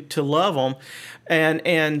to love them,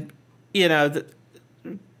 and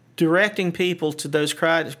directing people to those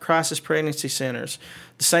crisis pregnancy centers,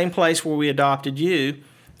 the same place where we adopted you,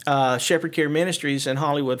 Shepherd Care Ministries in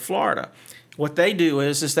Hollywood, Florida. What they do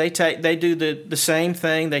is they do the same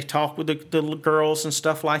thing. They talk with the girls and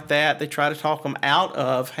stuff like that. They try to talk them out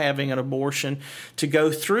of having an abortion to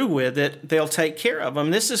go through with it. They'll take care of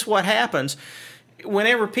them. This is what happens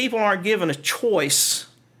whenever people aren't given a choice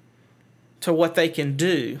to what they can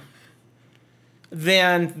do.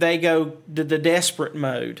 Then they go to the desperate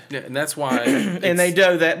mode. Yeah, and that's why. And they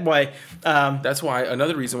do that way. That's why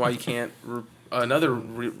another reason why you can't.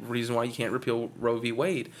 Reason why you can't repeal Roe v.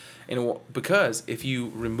 Wade, and because if you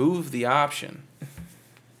remove the option,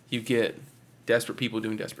 you get desperate people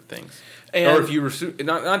doing desperate things. Or if you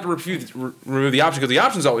not to remove the option, because the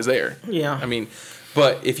option's always there. Yeah. I mean,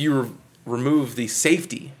 but if you remove the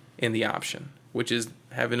safety in the option, which is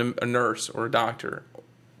having a nurse or a doctor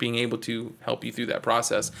being able to help you through that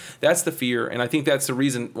process, that's the fear, and I think that's the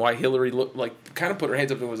reason why Hillary kind of put her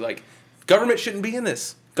hands up and was like, government shouldn't be in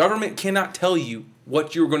this. Government cannot tell you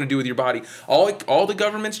what you're going to do with your body. All the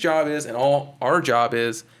government's job is, and all our job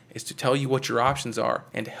is to tell you what your options are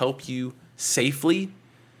and to help you safely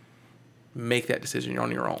make that decision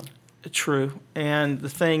on your own. True. And the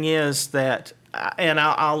thing is that, and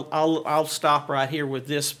I'll stop right here with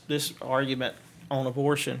this argument on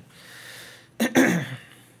abortion.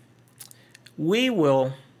 We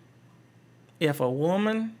will, if a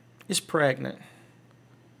woman is pregnant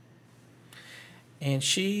and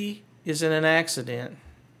she is in an accident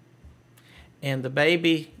and the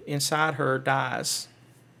baby inside her dies,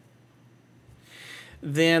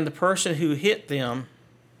 then the person who hit them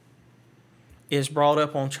is brought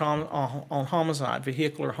up on homicide,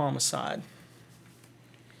 vehicular homicide.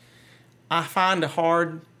 I find a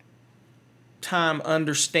hard time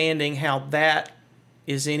understanding how that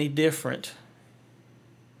is any different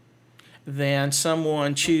than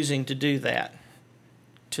someone choosing to do that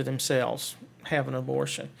to themselves, have an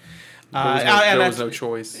abortion. There was no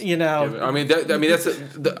choice. I mean, that's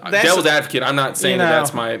devil's advocate. I'm not saying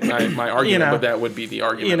that's my argument, but that would be the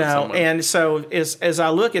argument. And so as I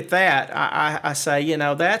look at that, I say,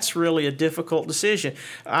 that's really a difficult decision.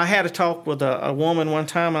 I had a talk with a woman one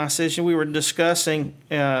time, and I said, we were discussing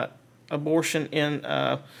abortion in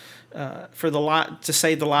to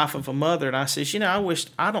save the life of a mother, and I says,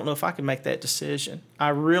 I don't know if I could make that decision. I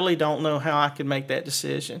really don't know how I could make that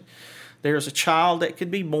decision. There's a child that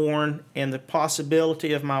could be born and the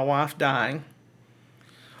possibility of my wife dying,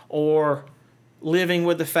 or living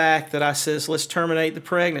with the fact that I says, let's terminate the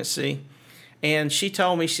pregnancy. And she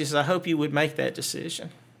told me, she says, I hope you would make that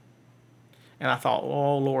decision. And I thought,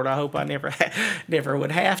 oh Lord, I hope I never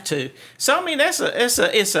would have to. So I mean,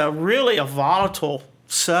 it's a really volatile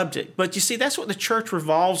subject. But you see, that's what the church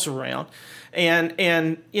revolves around,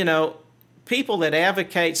 and people that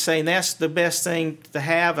advocate saying that's the best thing to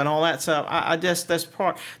have and all that stuff. I just, that's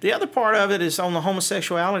part. The other part of it is on the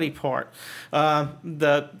homosexuality part,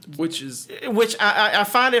 which I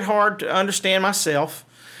find it hard to understand myself.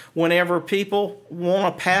 Whenever people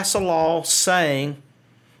want to pass a law saying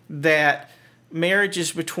that marriage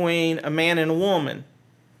is between a man and a woman,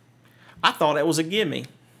 I thought that was a gimme.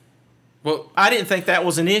 Well, I didn't think that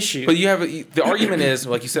was an issue. But the argument is,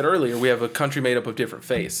 like you said earlier, we have a country made up of different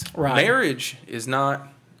faiths. Right. Marriage is not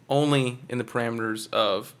only in the parameters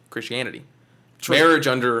of Christianity. True. Marriage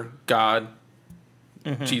under God,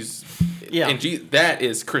 Jesus, Yeah. that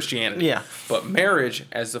is Christianity. Yeah. But marriage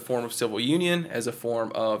as a form of civil union, as a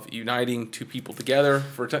form of uniting two people together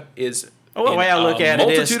is Well, the way I look at it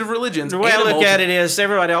is, multitude of religions. the way I look at it is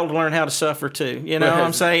everybody ought to learn how to suffer too. You know what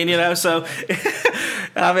I'm saying? You know, so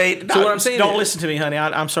I mean, So what I'm saying don't is- listen to me, honey.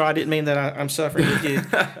 I'm sorry, I didn't mean that I'm suffering with you.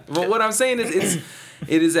 But what I'm saying is,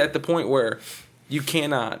 it is at the point where you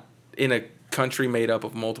cannot, in a country made up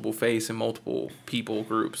of multiple faiths and multiple people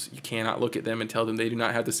groups, you cannot look at them and tell them they do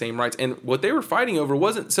not have the same rights. And what they were fighting over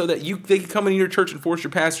wasn't so that they could come into your church and force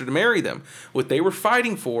your pastor to marry them. What they were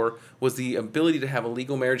fighting for was the ability to have a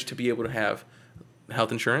legal marriage, to be able to have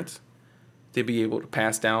health insurance, to be able to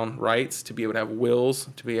pass down rights, to be able to have wills,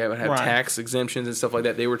 to be able to have Right. tax exemptions and stuff like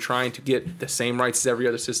that. They were trying to get the same rights as every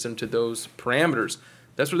other system to those parameters.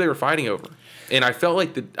 That's what they were fighting over. And I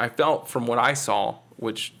felt from what I saw,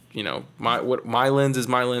 which, you know, my lens is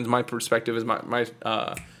my lens, my perspective is my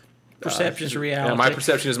Perception is reality. my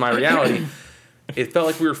perception is my reality. It felt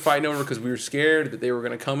like we were fighting over because we were scared that they were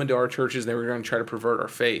going to come into our churches and they were going to try to pervert our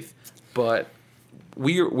faith. But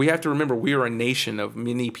we have to remember we are a nation of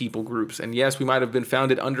many people groups. And yes, we might have been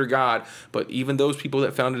founded under God, but even those people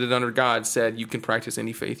that founded it under God said you can practice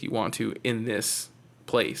any faith you want to in this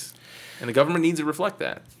place. And the government needs to reflect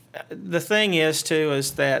that. The thing is, too,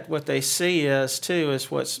 is that what they see is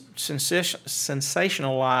what's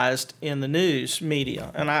sensationalized in the news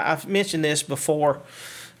media. And I've mentioned this before.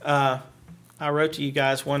 I wrote to you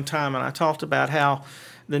guys one time, and I talked about how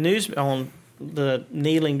the news on the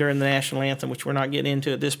kneeling during the national anthem, which we're not getting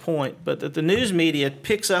into at this point, but that the news media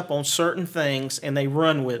picks up on certain things and they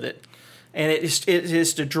run with it. And it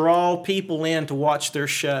is to draw people in to watch their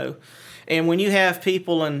show. And when you have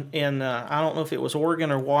people in I don't know if it was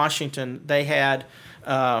Oregon or Washington, they had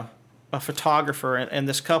a photographer, and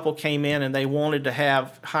this couple came in and they wanted to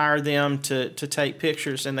hire them to take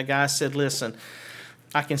pictures. And the guy said, listen,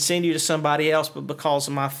 I can send you to somebody else, but because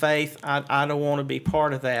of my faith, I don't want to be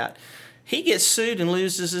part of that. He gets sued and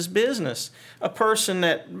loses his business. A person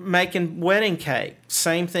that making wedding cake,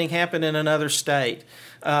 same thing happened in another state.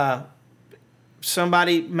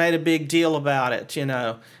 Somebody made a big deal about it, you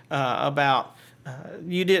know,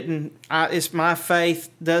 you didn't, it's my faith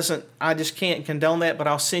doesn't, I just can't condone that, but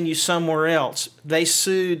I'll send you somewhere else. They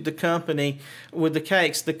sued the company with the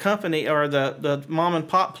cakes. The company, or the mom and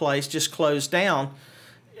pop place, just closed down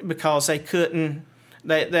because they couldn't,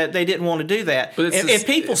 they didn't want to do that. But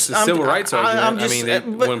it's a civil rights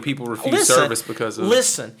argument. When people refuse service because of...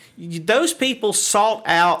 Listen, those people sought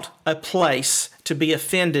out a place to be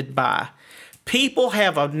offended by. People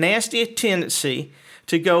have a nasty tendency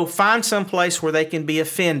to go find some place where they can be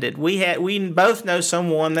offended. We both know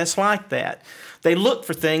someone that's like that. They look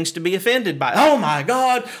for things to be offended by. Oh my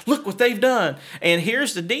God, look what they've done. And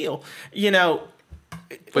here's the deal, you know.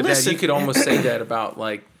 But listen, Dad, you could almost say that about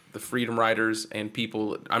like the Freedom Riders and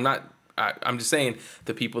people. I'm just saying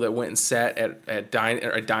the people that went and sat at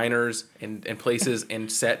diners and places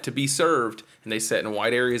and sat to be served, and they sat in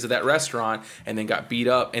wide areas of that restaurant and then got beat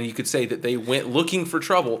up. And you could say that they went looking for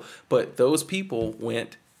trouble, but those people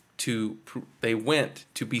went to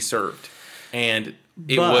be served, and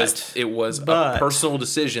it was a personal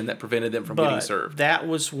decision that prevented them from getting served. That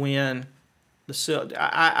was when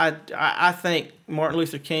I think Martin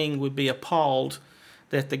Luther King would be appalled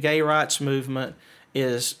that the gay rights movement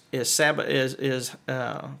is kind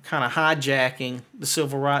of hijacking the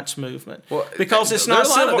civil rights movement, because it's not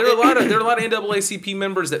civil. There are a lot of NAACP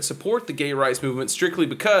members that support the gay rights movement strictly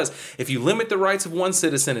because if you limit the rights of one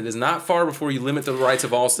citizen, it is not far before you limit the rights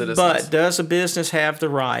of all citizens. But does a business have the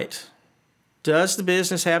right? Does the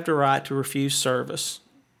business have the right to refuse service?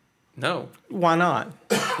 No. Why not?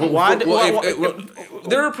 There are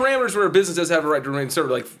parameters where a business does have a right to remain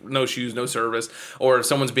served, like no shoes, no service, or if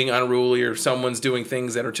someone's being unruly, or if someone's doing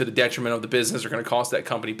things that are to the detriment of the business or going to cost that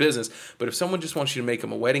company business. But if someone just wants you to make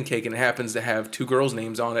them a wedding cake and it happens to have two girls'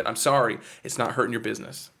 names on it, I'm sorry, it's not hurting your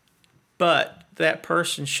business. But that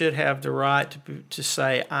person should have the right to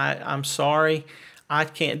say, I'm sorry, I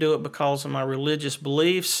can't do it because of my religious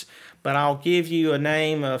beliefs, but I'll give you a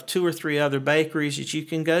name of 2 or 3 other bakeries that you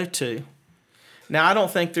can go to. Now, I don't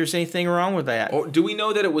think there's anything wrong with that. Or do we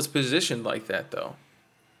know that it was positioned like that, though?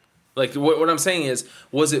 Like, what I'm saying is,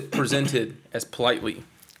 was it presented as politely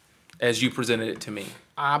as you presented it to me?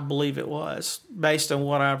 I believe it was, based on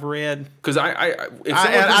what I've read. Because if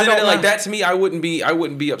someone presented it like that to me, I wouldn't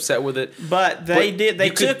be upset with it. But they did. They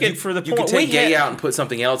took it for the point. You could take gay out and put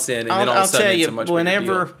something else in, and then all of a sudden it's a much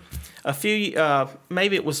bigger deal. A few,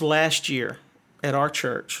 maybe it was last year at our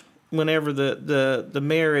church, whenever the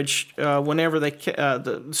marriage, whenever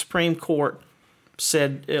the Supreme Court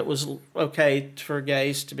said it was okay for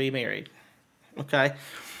gays to be married. Okay,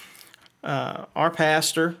 our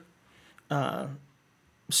pastor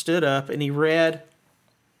stood up and he read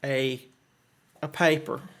a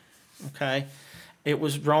paper. Okay, it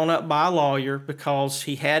was drawn up by a lawyer because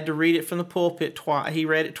he had to read it from the pulpit twice. He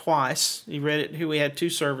read it twice. He read it. We had 2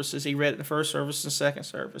 services. He read it in the first service and the second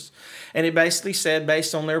service, and it basically said,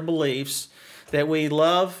 based on their beliefs, that we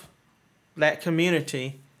love that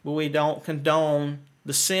community, but we don't condone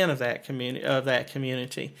the sin of that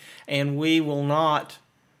community, and we will not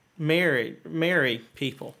marry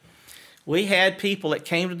people. We had people that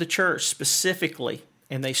came to the church specifically,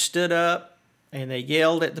 and they stood up and they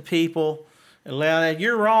yelled at the people, and loud,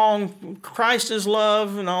 "You're wrong. Christ is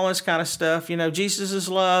love," and all this kind of stuff. Jesus is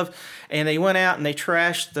love. And they went out and they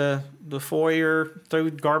trashed the foyer,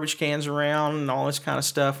 threw garbage cans around, and all this kind of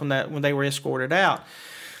stuff when they were escorted out.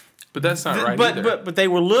 But that's not right either. But they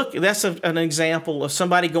were looking. That's an example of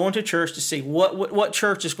somebody going to church to see what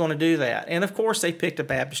church is going to do that. And of course, they picked a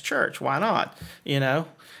Baptist church. Why not?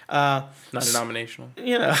 Not denominational.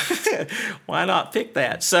 Why not pick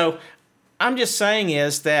that? So I'm just saying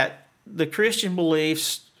is that the Christian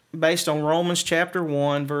beliefs, based on Romans chapter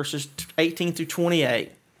 1, verses 18 through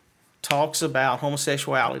 28, talks about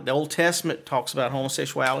homosexuality. The Old Testament talks about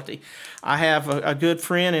homosexuality. I have a good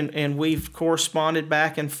friend, and we've corresponded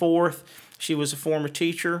back and forth. She was a former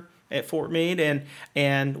teacher at Fort Meade,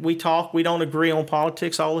 and we talk. We don't agree on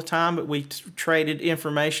politics all the time, but we traded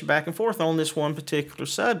information back and forth on this one particular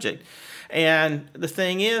subject. And the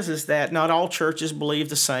thing is that not all churches believe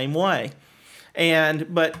the same way.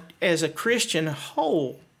 But as a Christian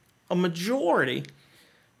whole, a majority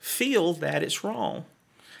feel that it's wrong.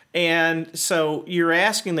 And so you're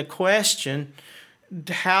asking the question,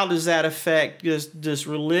 how does that affect, does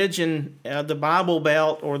religion, the Bible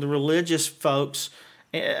Belt or the religious folks,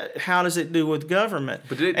 how does it do with government?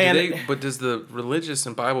 But does the religious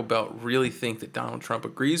and Bible Belt really think that Donald Trump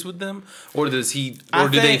agrees with them? Or do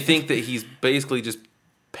they think that he's basically just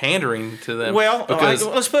pandering to them? Well,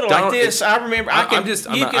 let's put it like this. I remember.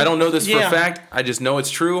 I don't know this for a fact. I just know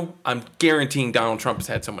it's true. I'm guaranteeing Donald Trump has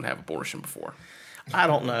had someone have abortion before. I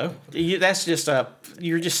don't know. That's just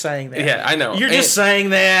you're just saying that. Yeah, I know. You're just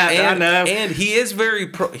saying that. I know. And he is very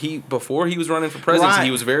pro. Before he was running for presidency, right.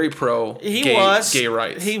 He was very pro. Gay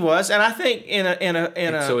rights. He was, and I think in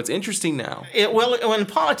a. So it's interesting now. When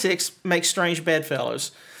politics makes strange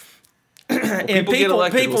bedfellows. And people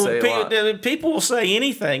will say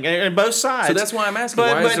anything on both sides. So that's why I'm asking.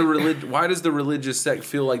 Why does the religious sect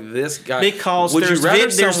feel like this guy? Because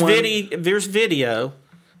there's video.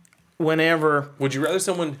 Whenever would you rather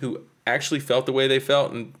someone who actually felt the way they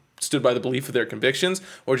felt and stood by the belief of their convictions,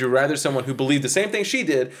 or would you rather someone who believed the same thing she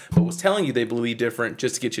did but was telling you they believe different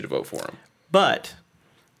just to get you to vote for them? But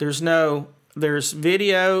there's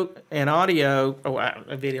video and audio.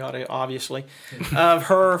 Video, audio, obviously, of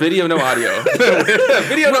her. Video, no audio.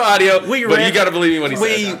 Video, no audio. But you got to believe me when he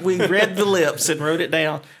said. We read the lips and wrote it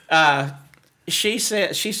down. She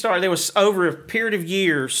said there was over a period of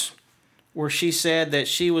years where she said that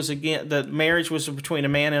that marriage was between a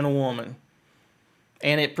man and a woman.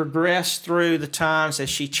 And it progressed through the times as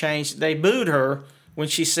she changed. They booed her when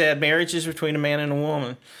she said marriage is between a man and a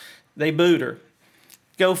woman. They booed her.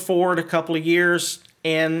 Go forward a couple of years,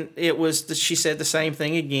 and she said the same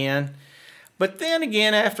thing again. But then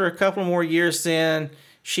again, after a couple more years, then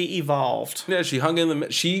she evolved. Yeah, she hung in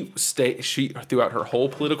she throughout her whole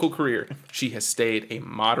political career, she has stayed a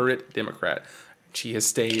moderate Democrat. She has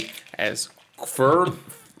stayed as far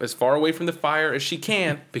away from the fire as she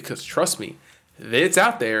can because, trust me, it's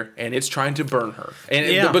out there and it's trying to burn her.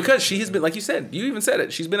 And because she has been, like you said, you even said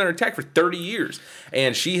it, she's been under attack for 30 years.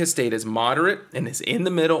 And she has stayed as moderate and is in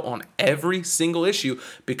the middle on every single issue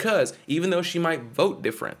because even though she might vote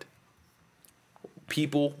different,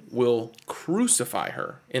 people will crucify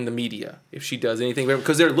her in the media if she does anything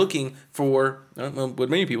because they're looking for what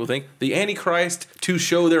many people think, the Antichrist to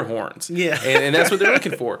show their horns. Yeah. And that's what they're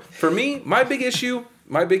looking for. For me, my big issue,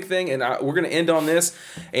 my big thing, and we're going to end on this,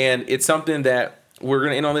 and it's something that we're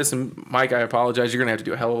going to end on this, and Mike, I apologize. You're going to have to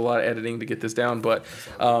do a hell of a lot of editing to get this down, but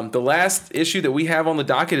the last issue that we have on the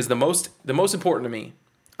docket is the most important to me.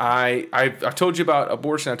 I told you about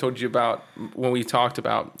abortion. I told you about when we talked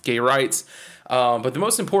about gay rights. But the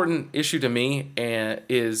most important issue to me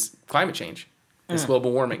is climate change. It's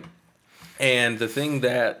global warming. And the thing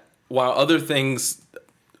that, while other things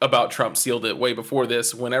about Trump sealed it way before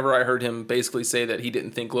this, whenever I heard him basically say that he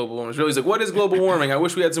didn't think global warming was real, he's like, what is global warming? I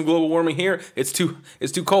wish we had some global warming here. It's too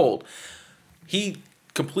cold. He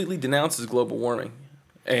completely denounces global warming.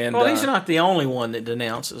 And well, he's not the only one that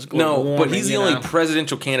denounces global warming. But he's the only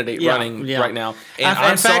presidential candidate running right now.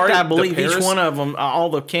 And in fact, I believe each one of them, all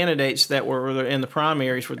the candidates that were in the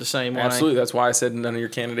primaries were the same way. Absolutely. That's why I said none of your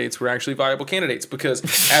candidates were actually viable candidates, because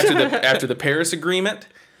after the Paris Agreement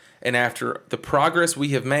and after the progress we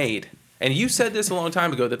have made, and you said this a long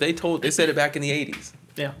time ago, that they said it back in the 80s.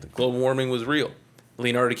 Yeah. That global warming was real.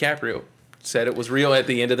 Leonardo DiCaprio said it was real at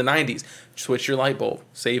the end of the 90s. Switch your light bulb,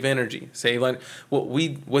 save energy, save land.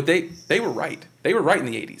 They were right. They were right in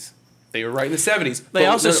the 80s. They were right in the 70s. They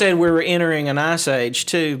also said we were entering an ice age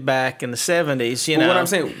too back in the 70s. You know what I'm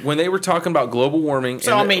saying, when they were talking about global warming.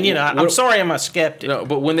 So I mean, I'm sorry, I'm a skeptic. No,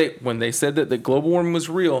 but when they said that the global warming was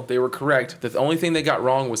real, they were correct. The only thing they got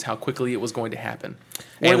wrong was how quickly it was going to happen.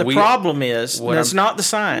 Well, the problem is that's not the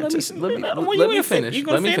science. Let me finish.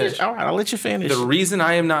 Let me finish. All right, I'll let you finish. The reason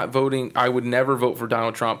I am not voting, I would never vote for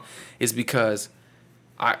Donald Trump, is because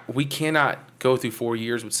we cannot go through 4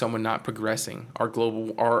 years with someone not progressing our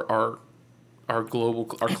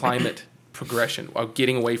climate progression, of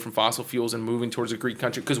getting away from fossil fuels and moving towards a green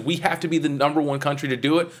country, because we have to be the number one country to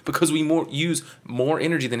do it, because we use more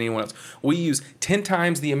energy than anyone else. We use 10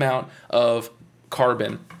 times the amount of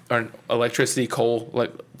carbon or electricity, coal,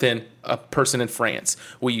 than a person in France.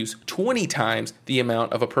 We use 20 times the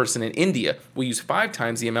amount of a person in India. We use 5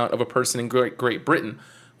 times the amount of a person in Great Britain.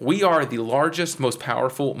 We are the largest, most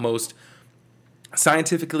powerful, most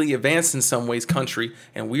scientifically advanced in some ways country,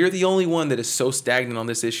 and we are the only one that is so stagnant on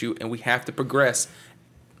this issue, and we have to progress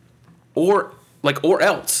or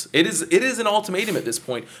else. It is an ultimatum at this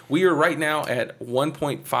point. We are right now at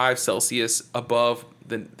 1.5 Celsius above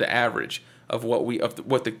the average of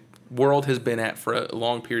what the world has been at for a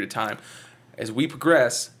long period of time. As we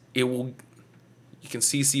progress, you can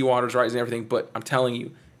see seawaters rising and everything, but I'm telling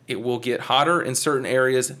you, it will get hotter in certain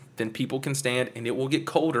areas than people can stand, and it will get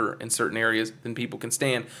colder in certain areas than people can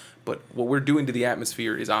stand. But what we're doing to the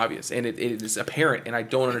atmosphere is obvious, and it is apparent, and I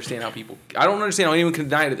don't understand how anyone can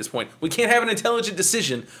deny it at this point. We can't have an intelligent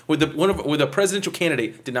decision with a presidential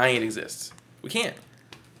candidate denying it exists. We can't.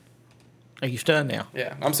 Are you done now?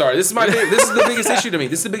 Yeah, I'm sorry. This is the biggest issue to me.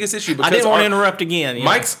 This is the biggest issue because I didn't want to interrupt again.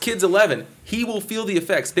 Mike's kid's 11. He will feel the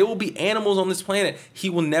effects. There will be animals on this planet he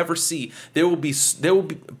will never see. There will be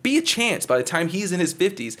a chance by the time he's in his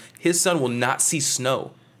 50s, his son will not see snow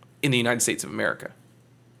in the United States of America.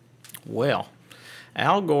 Well,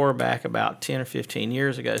 Al Gore back about 10 or 15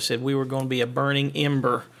 years ago said we were going to be a burning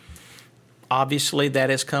ember. Obviously, that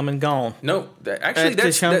has come and gone. No,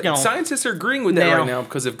 scientists are agreeing with that right now,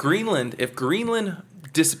 because if Greenland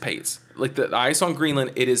dissipates, like the ice on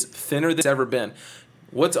Greenland, it is thinner than it's ever been.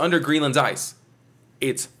 What's under Greenland's ice?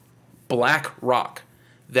 It's black rock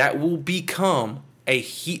that will become a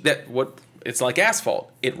heat it's like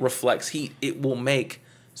asphalt. It reflects heat. It will make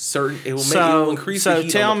it will increase the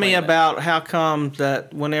heat. So tell on the me planet. about how come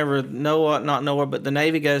that whenever the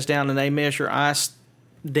Navy goes down and they measure ice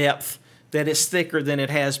depth, that it's thicker than it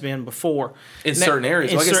has been before. In certain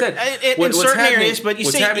areas. Like I said, in certain areas, but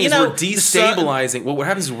what's happening is we're destabilizing. What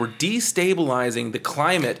happens is we're destabilizing the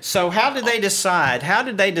climate. So how did they decide? How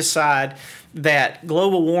did they decide that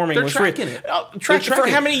global warming was tracking it? Tracking for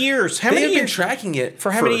how many years? They've been tracking it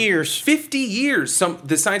for how many years? 50 years.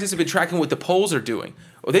 The scientists have been tracking what the poles are doing.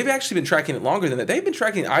 Well, they've actually been tracking it longer than that. They've been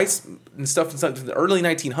tracking ice and stuff since the early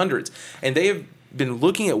 1900s, and they have been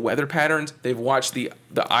looking at weather patterns. They've watched the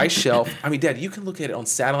ice shelf. I mean, Dad, you can look at it on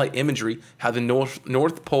satellite imagery, how the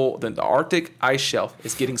North Pole, the Arctic ice shelf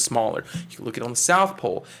is getting smaller. You can look at it on the South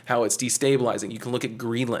Pole, how it's destabilizing. You can look at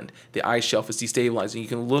Greenland, the ice shelf is destabilizing.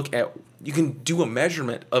 You can do a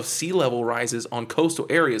measurement of sea level rises on coastal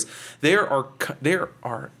areas. There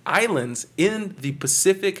are islands in the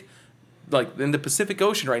Pacific, like in the Pacific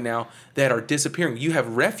Ocean right now, that are disappearing. You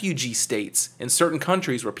have refugee states in certain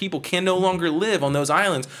countries where people can no longer live on those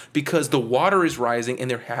islands because the water is rising and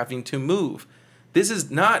they're having to move. This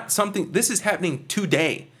is happening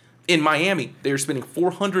today. In Miami, they're spending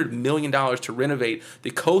 $400 million to renovate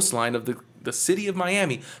the coastline of the city of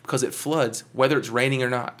Miami because it floods, whether it's raining or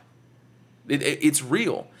not. It's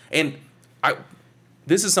real. And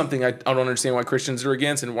this is something I don't understand why Christians are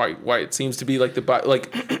against, and why it seems to be like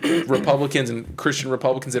Republicans and Christian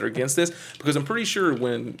Republicans that are against this. Because I'm pretty sure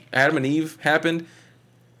when Adam and Eve happened,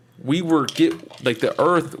 the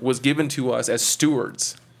earth was given to us as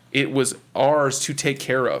stewards. It was ours to take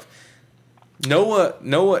care of.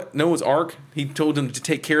 Noah's Ark. He told them to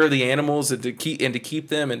take care of the animals and to keep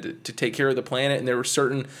them and to take care of the planet. And there were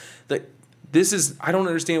certain that this is. I don't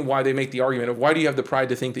understand why they make the argument of why do you have the pride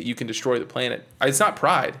to think that you can destroy the planet? It's not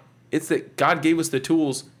pride. It's that God gave us the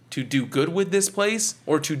tools to do good with this place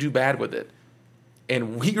or to do bad with it,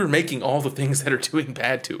 and we are making all the things that are doing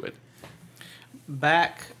bad to it.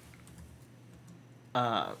 Back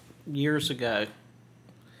years ago,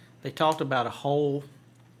 they talked about a hole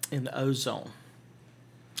in the ozone.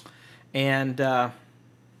 And I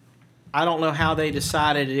don't know how they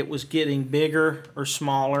decided it was getting bigger or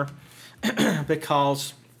smaller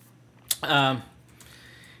because, as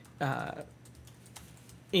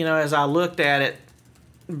I looked at it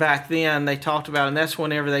back then, they talked about, and that's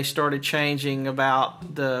whenever they started changing what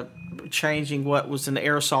was in the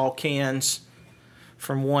aerosol cans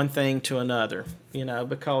from one thing to another,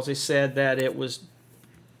 because they said that it was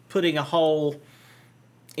putting a hole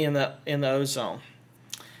in the ozone,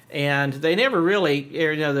 and they never really,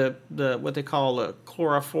 the what they call the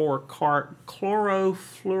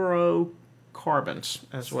chlorofluorocarbons,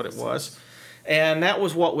 that's what it was, and that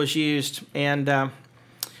was what was used, and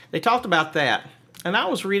they talked about that. And I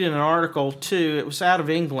was reading an article too. It was out of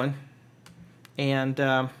England, and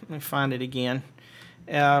let me find it again.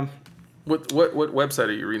 What website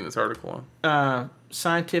are you reading this article on?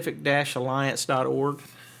 Scientific-alliance.org.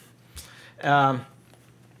 And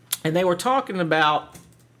they were talking about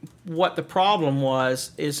what the problem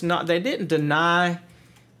was. They didn't deny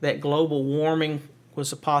that global warming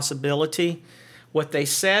was a possibility. What they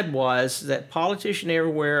said was that politicians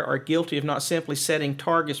everywhere are guilty of not simply setting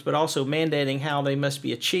targets but also mandating how they must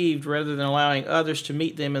be achieved rather than allowing others to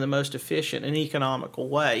meet them in the most efficient and economical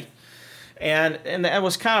way. And that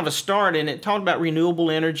was kind of a start, and it talked about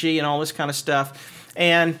renewable energy and all this kind of stuff.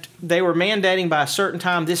 And they were mandating by a certain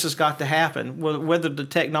time this has got to happen, whether the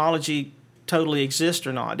technology totally exists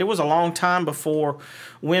or not. It was a long time before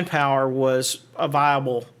wind power was a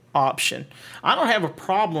viable option. I don't have a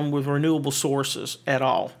problem with renewable sources at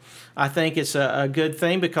all. I think it's a good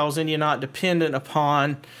thing because then you're not dependent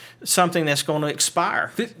upon something that's going to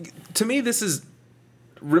expire. To me, this is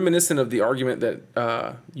reminiscent of the argument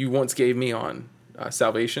that you once gave me on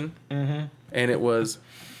salvation. Mm-hmm. And it was,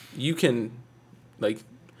 you can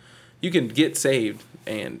get saved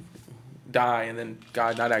and die and then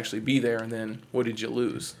God not actually be there, and then what did you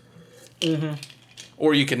lose? Mm-hmm.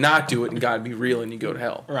 Or you can not do it and God be real and you go to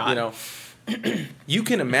hell. Right. You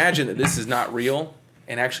can imagine that this is not real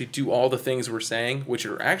and actually do all the things we're saying, which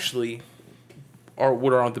are actually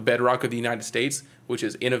what are on the bedrock of the United States, which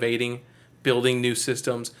is innovating, building new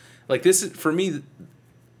systems. Like this is, for me,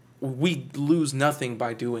 we lose nothing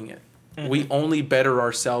by doing it. Mm-hmm. We only better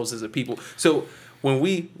ourselves as a people. So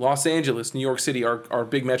when Los Angeles, New York City, our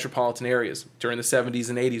big metropolitan areas, during the 70s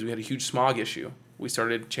and 80s, we had a huge smog issue. We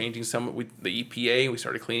started changing the EPA, we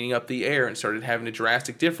started cleaning up the air and started having a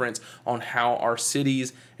drastic difference on how our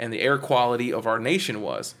cities and the air quality of our nation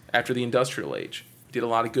was after the industrial age. We did a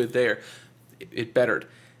lot of good there. It bettered.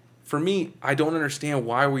 For me, I don't understand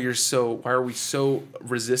why are we so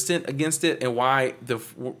resistant against it, and why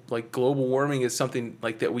global warming is something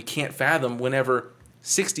like that we can't fathom. Whenever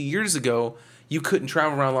 60 years ago you couldn't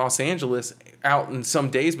travel around Los Angeles out in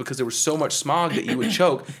some days because there was so much smog that you would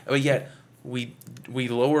choke, but yet we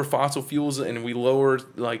lower fossil fuels and we lower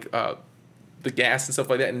the gas and stuff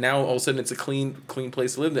like that, and now all of a sudden it's a clean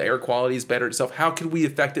place to live. The air quality is better itself. How could we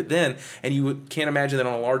affect it then? And you can't imagine that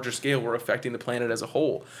on a larger scale we're affecting the planet as a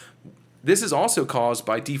whole. This is also caused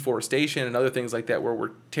by deforestation and other things like that, where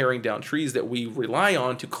we're tearing down trees that we rely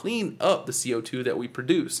on to clean up the CO2 that we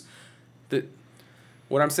produce.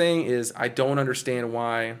 What I'm saying is I don't understand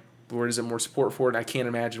why there isn't more support for it, and I can't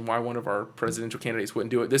imagine why one of our presidential candidates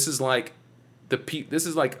wouldn't do it. This is like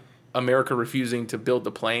America refusing to build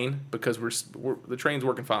the plane because the train's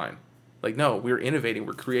working fine. Like, no, we're innovating,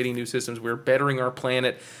 we're creating new systems, we're bettering our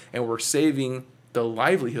planet, and we're saving the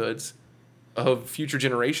livelihoods of future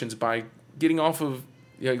generations by getting onto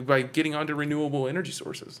renewable energy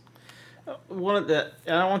sources. And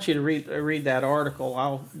I want you to read that article.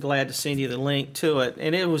 I'll glad to send you the link to it,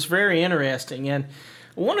 and it was very interesting. And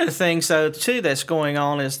one of the things, though, too, that's going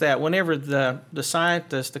on is that whenever the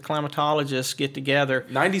scientists, the climatologists get together,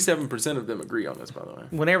 97% of them agree on this, by the way.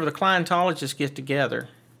 Whenever the climatologists get together,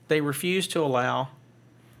 they refuse to allow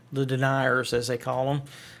the deniers, as they call them,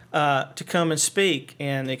 to come and speak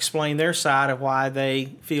and explain their side of why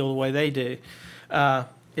they feel the way they do.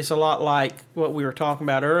 It's a lot like what we were talking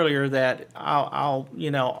about earlier, that all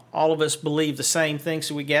of us believe the same thing,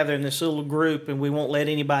 so we gather in this little group and we won't let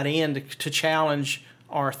anybody in to challenge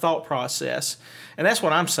our thought process. And that's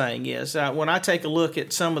what I'm saying is when I take a look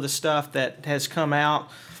at some of the stuff that has come out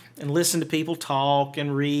and listen to people talk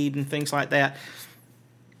and read and things like that,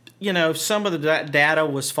 some of the data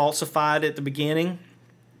was falsified at the beginning,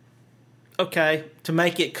 okay, to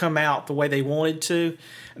make it come out the way they wanted to.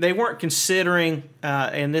 They weren't considering,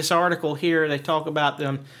 in this article here, they talk about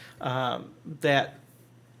them, that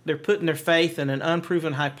they're putting their faith in an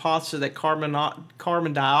unproven hypothesis that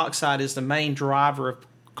carbon dioxide is the main driver of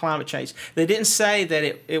climate change. They didn't say that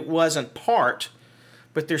it wasn't part,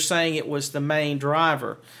 but they're saying it was the main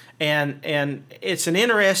driver. And it's an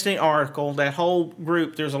interesting article. That whole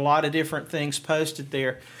group, there's a lot of different things posted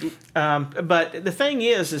there. But the thing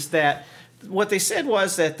is that what they said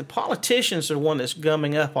was that the politicians are the one that's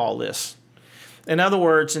gumming up all this. In other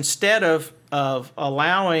words, instead of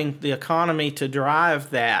allowing the economy to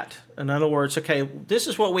drive that, in other words, okay, this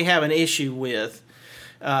is what we have an issue with.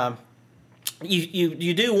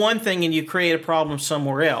 You do one thing and you create a problem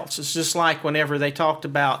somewhere else. It's just like whenever they talked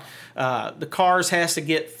about the cars has to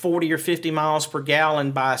get 40 or 50 miles per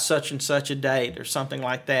gallon by such and such a date or something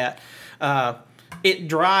like that. It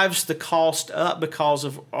drives the cost up because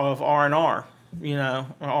of R&R,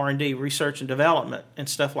 R&D, research and development and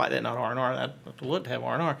stuff like that. Not R&R, I'd love to have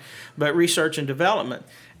R&R, but research and development.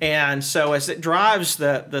 And so as it drives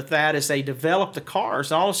that as they develop the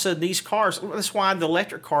cars, all of a sudden these cars, that's why the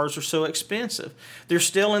electric cars are so expensive. They're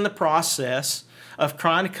still in the process of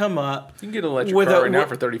trying to come up. You can get an electric car right now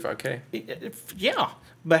for $35,000. Yeah.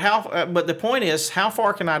 But the point is, how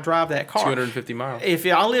far can I drive that car? 250 miles. If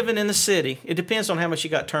I living in the city, it depends on how much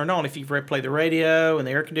you got turned on. If you play the radio and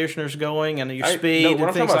the air conditioner's going and your speed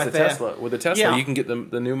and things like that. Tesla. With the Tesla, you can get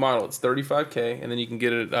the new model. It's $35,000, and then you can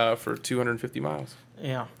get it for 250 miles.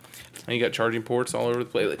 Yeah. And you got charging ports all over the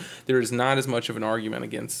place. There is not as much of an argument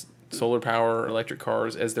against solar power or electric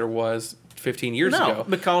cars as there was 15 years ago. No,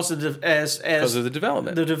 because of the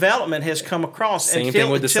development. The development has come across. Same thing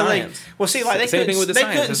with the science. Same thing with the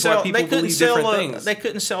science. That's why people believe different things. They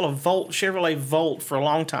couldn't sell a Chevrolet Volt for a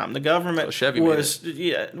long time. The government Chevy was, made it.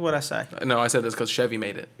 Yeah, what'd I say? No, I said that's because Chevy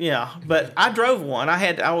made it. Yeah, but I drove one.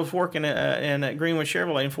 I was working in Greenwood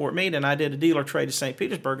Chevrolet in Fort Meade, and I did a dealer trade to St.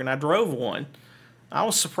 Petersburg, and I drove one. I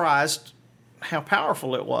was surprised how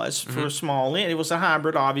powerful it was for a small engine. It was a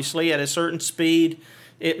hybrid, obviously. At a certain speed,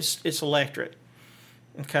 it's electric.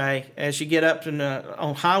 Okay, as you get up to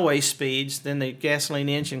on highway speeds, then the gasoline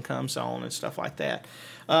engine comes on and stuff like that.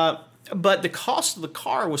 But the cost of the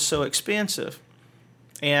car was so expensive,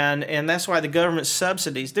 and that's why the government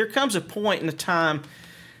subsidies. There comes a point in the time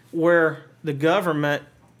where the government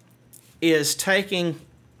is throwing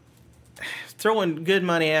good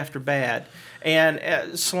money after bad. And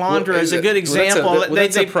Solandra is a good example.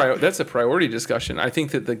 That's a priority discussion. I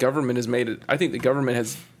think that the government has made it. I think the government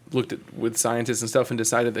has looked at with scientists and stuff and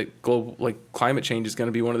decided that global climate change is going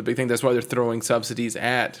to be one of the big things. That's why they're throwing subsidies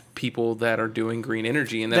at people that are doing green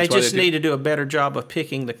energy, and that's they just need to do a better job of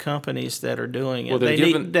picking the companies that are doing it. Well,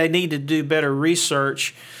 they need to do better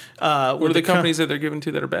research. What are the companies that they're giving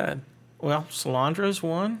to that are bad? Well, Solandra is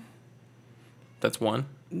one. That's one.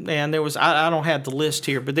 And there was I don't have the list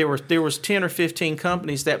here, but there was 10 or 15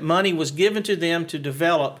 companies that money was given to them to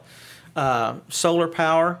develop solar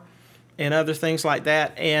power and other things like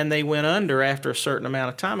that, and they went under after a certain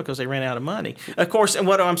amount of time because they ran out of money. Of course, and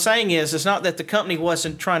what I'm saying is, it's not that the company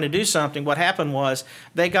wasn't trying to do something. What happened was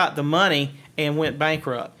they got the money and went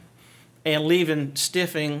bankrupt, and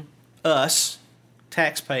stiffing us,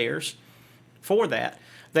 taxpayers, for that.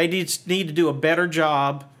 They need to do a better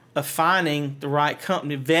job of finding the right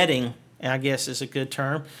company, vetting, I guess is a good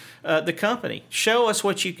term, the company. Show us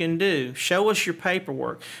what you can do. Show us your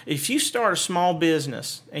paperwork. If you start a small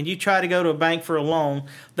business and you try to go to a bank for a loan,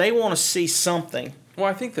 they want to see something. Well,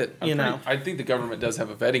 I think that I think the government does have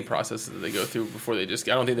a vetting process that they go through before they just.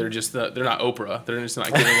 I don't think they're just they're not Oprah. They're just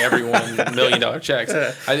not giving everyone $1 million checks.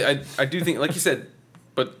 I do think, like you said,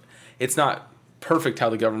 but it's not perfect how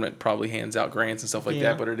the government probably hands out grants and stuff like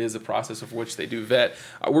that, but it is a process of which they do vet.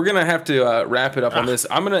 We're going to have to wrap it up on this.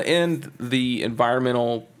 I'm going to end the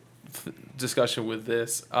environmental discussion with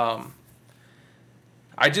this. I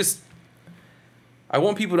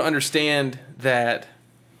want people to understand that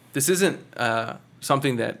this isn't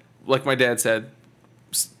something that, like my dad said,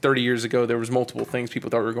 30 years ago, there was multiple things. People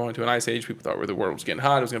thought we were going to an ice age. People thought the world was getting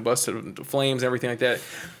hot. It was going to bust into flames and everything like that.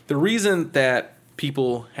 The reason that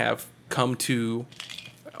people have come to,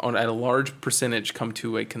 at a large percentage, come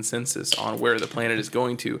to a consensus on where the planet is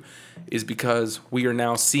going to is because we are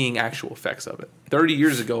now seeing actual effects of it. 30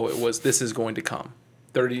 years ago, it was, this is going to come.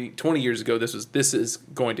 20 years ago, this is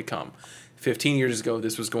going to come. 15 years ago,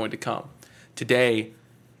 this was going to come. Today,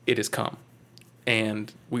 it has come.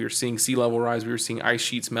 and we are seeing sea level rise. We are seeing ice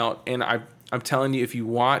sheets melt. And I'm telling you, if you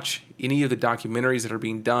watch any of the documentaries that are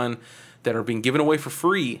being done, that are being given away for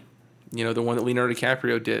free, you know, the one that Leonardo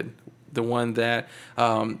DiCaprio did, the one that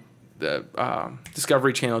the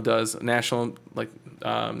Discovery Channel does, National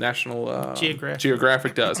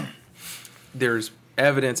Geographic does. There's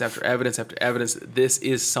evidence after evidence after evidence that this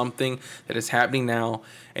is something that is happening now,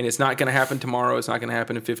 and it's not going to happen tomorrow. It's not going to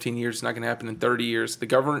happen in 15 years. It's not going to happen in 30 years. The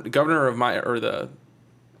governor of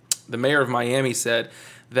the mayor of Miami said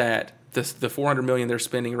that the $400 million they're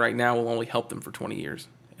spending right now will only help them for 20 years,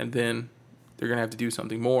 and then they're going to have to do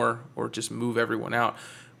something more or just move everyone out.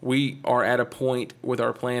 We are at a point with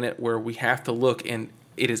our planet where we have to look, and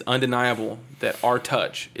it is undeniable that our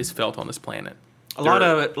touch is felt on this planet.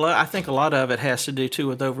 I think a lot of it has to do too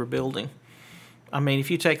with overbuilding. I mean,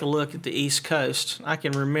 if you take a look at the East Coast, I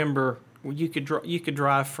can remember you could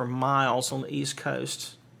drive for miles on the East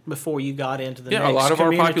Coast before you got into the next a lot of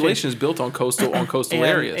community. Our population is built on coastal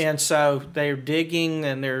areas, and so they're digging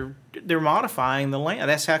and they're modifying the land.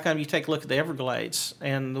 That's how come you take a look at the Everglades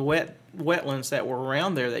and the wetlands that were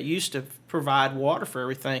around there that used to provide water for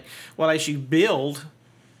everything. Well, as you build,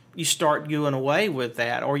 you start doing away with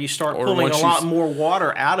that, or you start pulling a lot more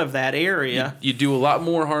water out of that area. You do a lot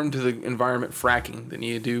more harm to the environment fracking than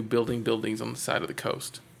you do building buildings on the side of the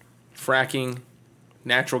coast. Fracking,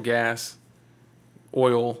 natural gas,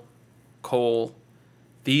 oil, coal,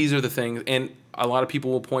 these are the things. And a lot of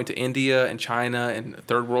people will point to India and China and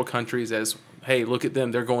third world countries as, hey, look at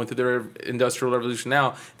them. They're going through their industrial revolution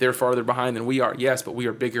now. They're farther behind than we are. Yes, but we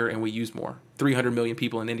are bigger and we use more. 300 million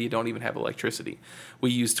people in India don't even have electricity.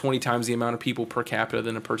 We use 20 times the amount of people per capita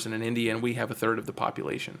than a person in India, and we have a third of the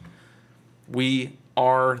population. We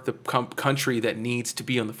are the country that needs to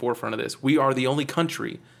be on the forefront of this. We are the only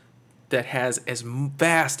country that has as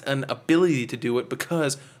vast an ability to do it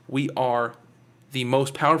because we are the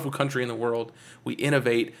most powerful country in the world. We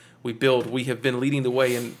innovate, we build. We have been leading the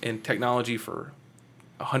way in technology for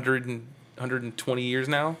 120 years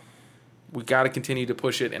now. We got to continue to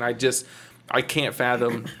push it. And I can't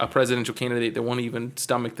fathom a presidential candidate that won't even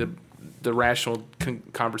stomach the rational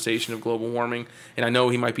conversation of global warming. And I know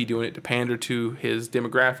he might be doing it to pander to his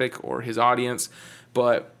demographic or his audience,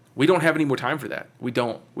 but we don't have any more time for that. We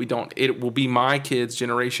don't. It will be my kids'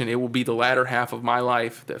 generation. It will be the latter half of my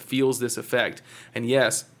life that feels this effect. And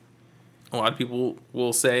yes, a lot of people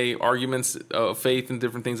will say arguments of faith and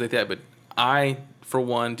different things like that, but I, for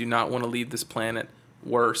one, do not want to leave this planet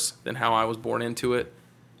worse than how I was born into it.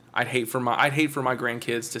 I'd hate for my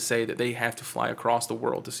grandkids to say that they have to fly across the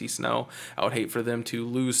world to see snow. I would hate for them to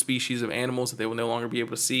lose species of animals that they will no longer be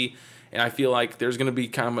able to see. And I feel like there's going to be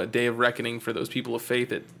kind of a day of reckoning for those people of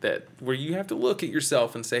faith that where you have to look at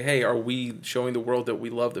yourself and say, hey, are we showing the world that we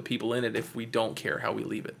love the people in it if we don't care how we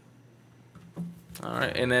leave it? All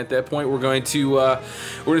right, and at that point, we're going to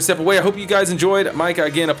step away. I hope you guys enjoyed. Mike, I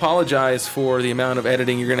again apologize for the amount of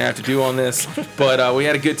editing you're going to have to do on this, but we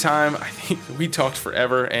had a good time. I think we talked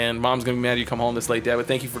forever, and Mom's going to be mad you come home this late, Dad, but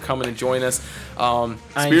thank you for coming and joining us.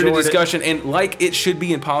 Spirited discussion, and like it should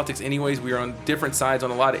be in politics anyways, we are on different sides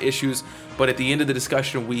on a lot of issues, but at the end of the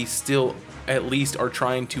discussion, we still at least are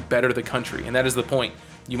trying to better the country, and that is the point.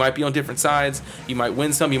 You might be on different sides, you might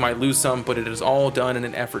win some, you might lose some, but it is all done in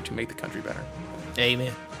an effort to make the country better.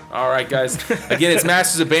 Amen. All right, guys. Again, it's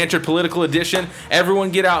Masters of Banter Political Edition.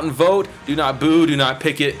 Everyone get out and vote. Do not boo. Do not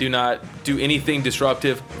picket. Do not do anything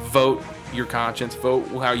disruptive. Vote your conscience. Vote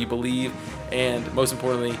how you believe. And most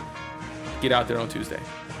importantly, get out there on Tuesday.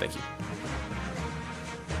 Thank you.